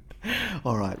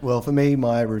 All right. Well, for me,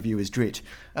 my review is Drit.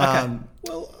 Okay.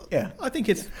 Well, yeah. I think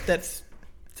it's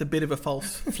a bit of a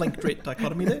false flink Drit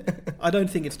dichotomy there. I don't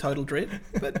think it's total Drit,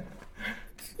 but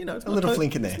it's a little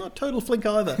flink in there. It's not total flink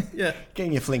either. Yeah.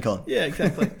 Getting your flink on. Yeah,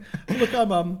 exactly. Look, who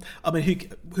am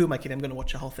I kidding? I'm going to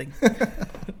watch the whole thing.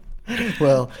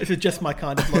 Well, this is just my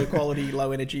kind of low quality,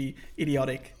 low energy,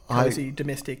 idiotic, cozy,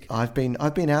 domestic. I've been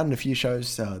out in a few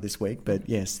shows this week, but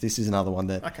yes, this is another one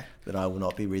that I will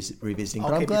not be revisiting.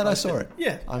 But I'm glad I saw it.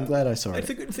 Yeah, I'm glad I saw it.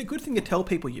 It's a good thing to tell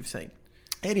people you've seen.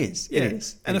 It is. Yeah. It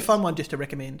is. And a fun one just to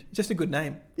recommend. It's just a good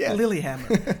name. Yeah.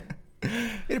 Lilyhammer.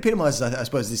 It epitomises, I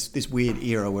suppose, this weird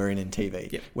era we're in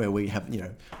TV, yep. where we have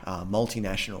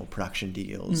multinational production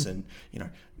deals, and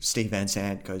Steve Van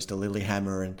Sant goes to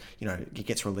Lilyhammer, and it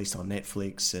gets released on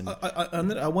Netflix.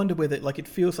 And I wonder whether it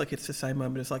feels like it's the same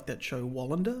moment as like that show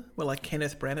Wallander, where like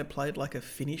Kenneth Branagh played like a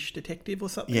Finnish detective or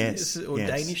something, or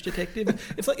Danish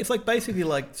detective. It's like basically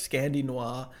like Scandi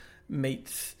noir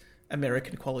meets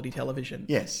American quality television.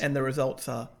 Yes, and the results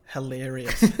are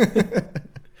hilarious.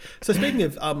 So speaking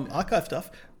of archive stuff,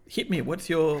 hit me. What's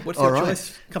your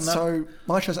choice coming up? So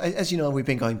my choice, as you know, we've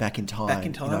been going back in time. Back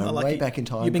in time, way back in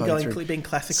time. You've been being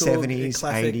classical, 70s,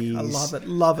 classic. 80s. I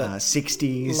love it.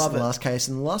 60s. Love the it. last case,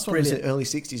 and the last one was the early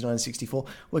 60s, 1964.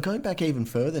 We're going back even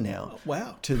further now.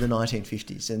 Wow. To the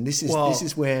 1950s, and this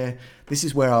is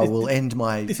where I will end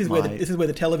my. This is where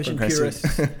the television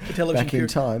purists, back in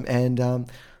time, and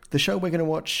the show we're going to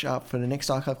watch for the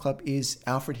next Archive Club is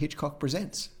Alfred Hitchcock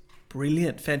Presents.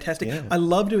 Brilliant, fantastic. Yeah. I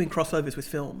love doing crossovers with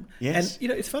film. Yes. And,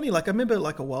 it's funny, like I remember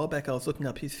like a while back I was looking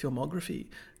up his filmography,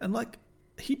 and like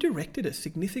he directed a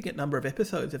significant number of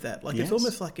episodes of that. Like it's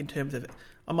almost like in terms of,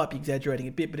 I might be exaggerating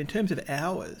a bit, but in terms of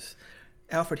hours,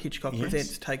 Alfred Hitchcock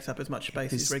Presents takes up as much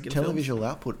space as regular films. His televisual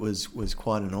output was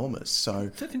quite enormous. So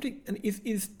that's interesting. And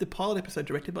is the pilot episode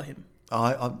directed by him?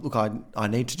 I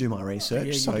need to do my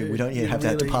research, so do. we don't yet have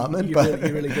that department. You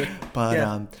really do. But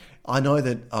yeah. I know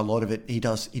that a lot of it, he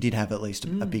did have at least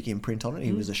a big imprint on it.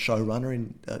 He was a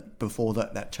showrunner before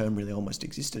that term really almost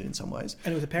existed in some ways.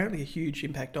 And it was apparently a huge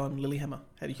impact on Lilyhammer.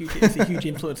 It's a huge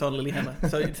influence on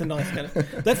Lilyhammer. So it's a nice kind of.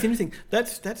 That's interesting.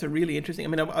 That's a really interesting. I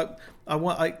mean,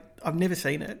 I've never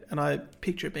seen it, and I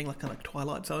picture it being like kind of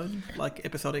Twilight Zone, like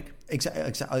episodic. Exactly.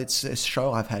 It's a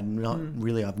show I've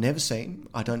never seen.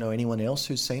 I don't know anyone else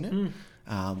who's seen it.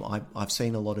 I've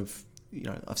seen a lot of.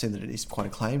 I've seen that it is quite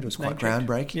acclaimed. It was quite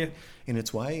groundbreaking in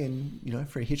its way, and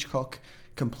for a Hitchcock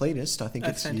completist, I think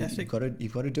that's fantastic.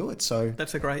 You've got to do it. So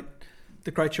that's the great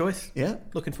choice. Yeah,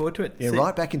 looking forward to it. Yeah,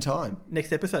 right back in time.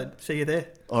 Next episode. See you there.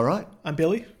 All right. I'm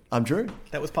Billy. I'm Drew.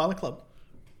 That was Pilot Club.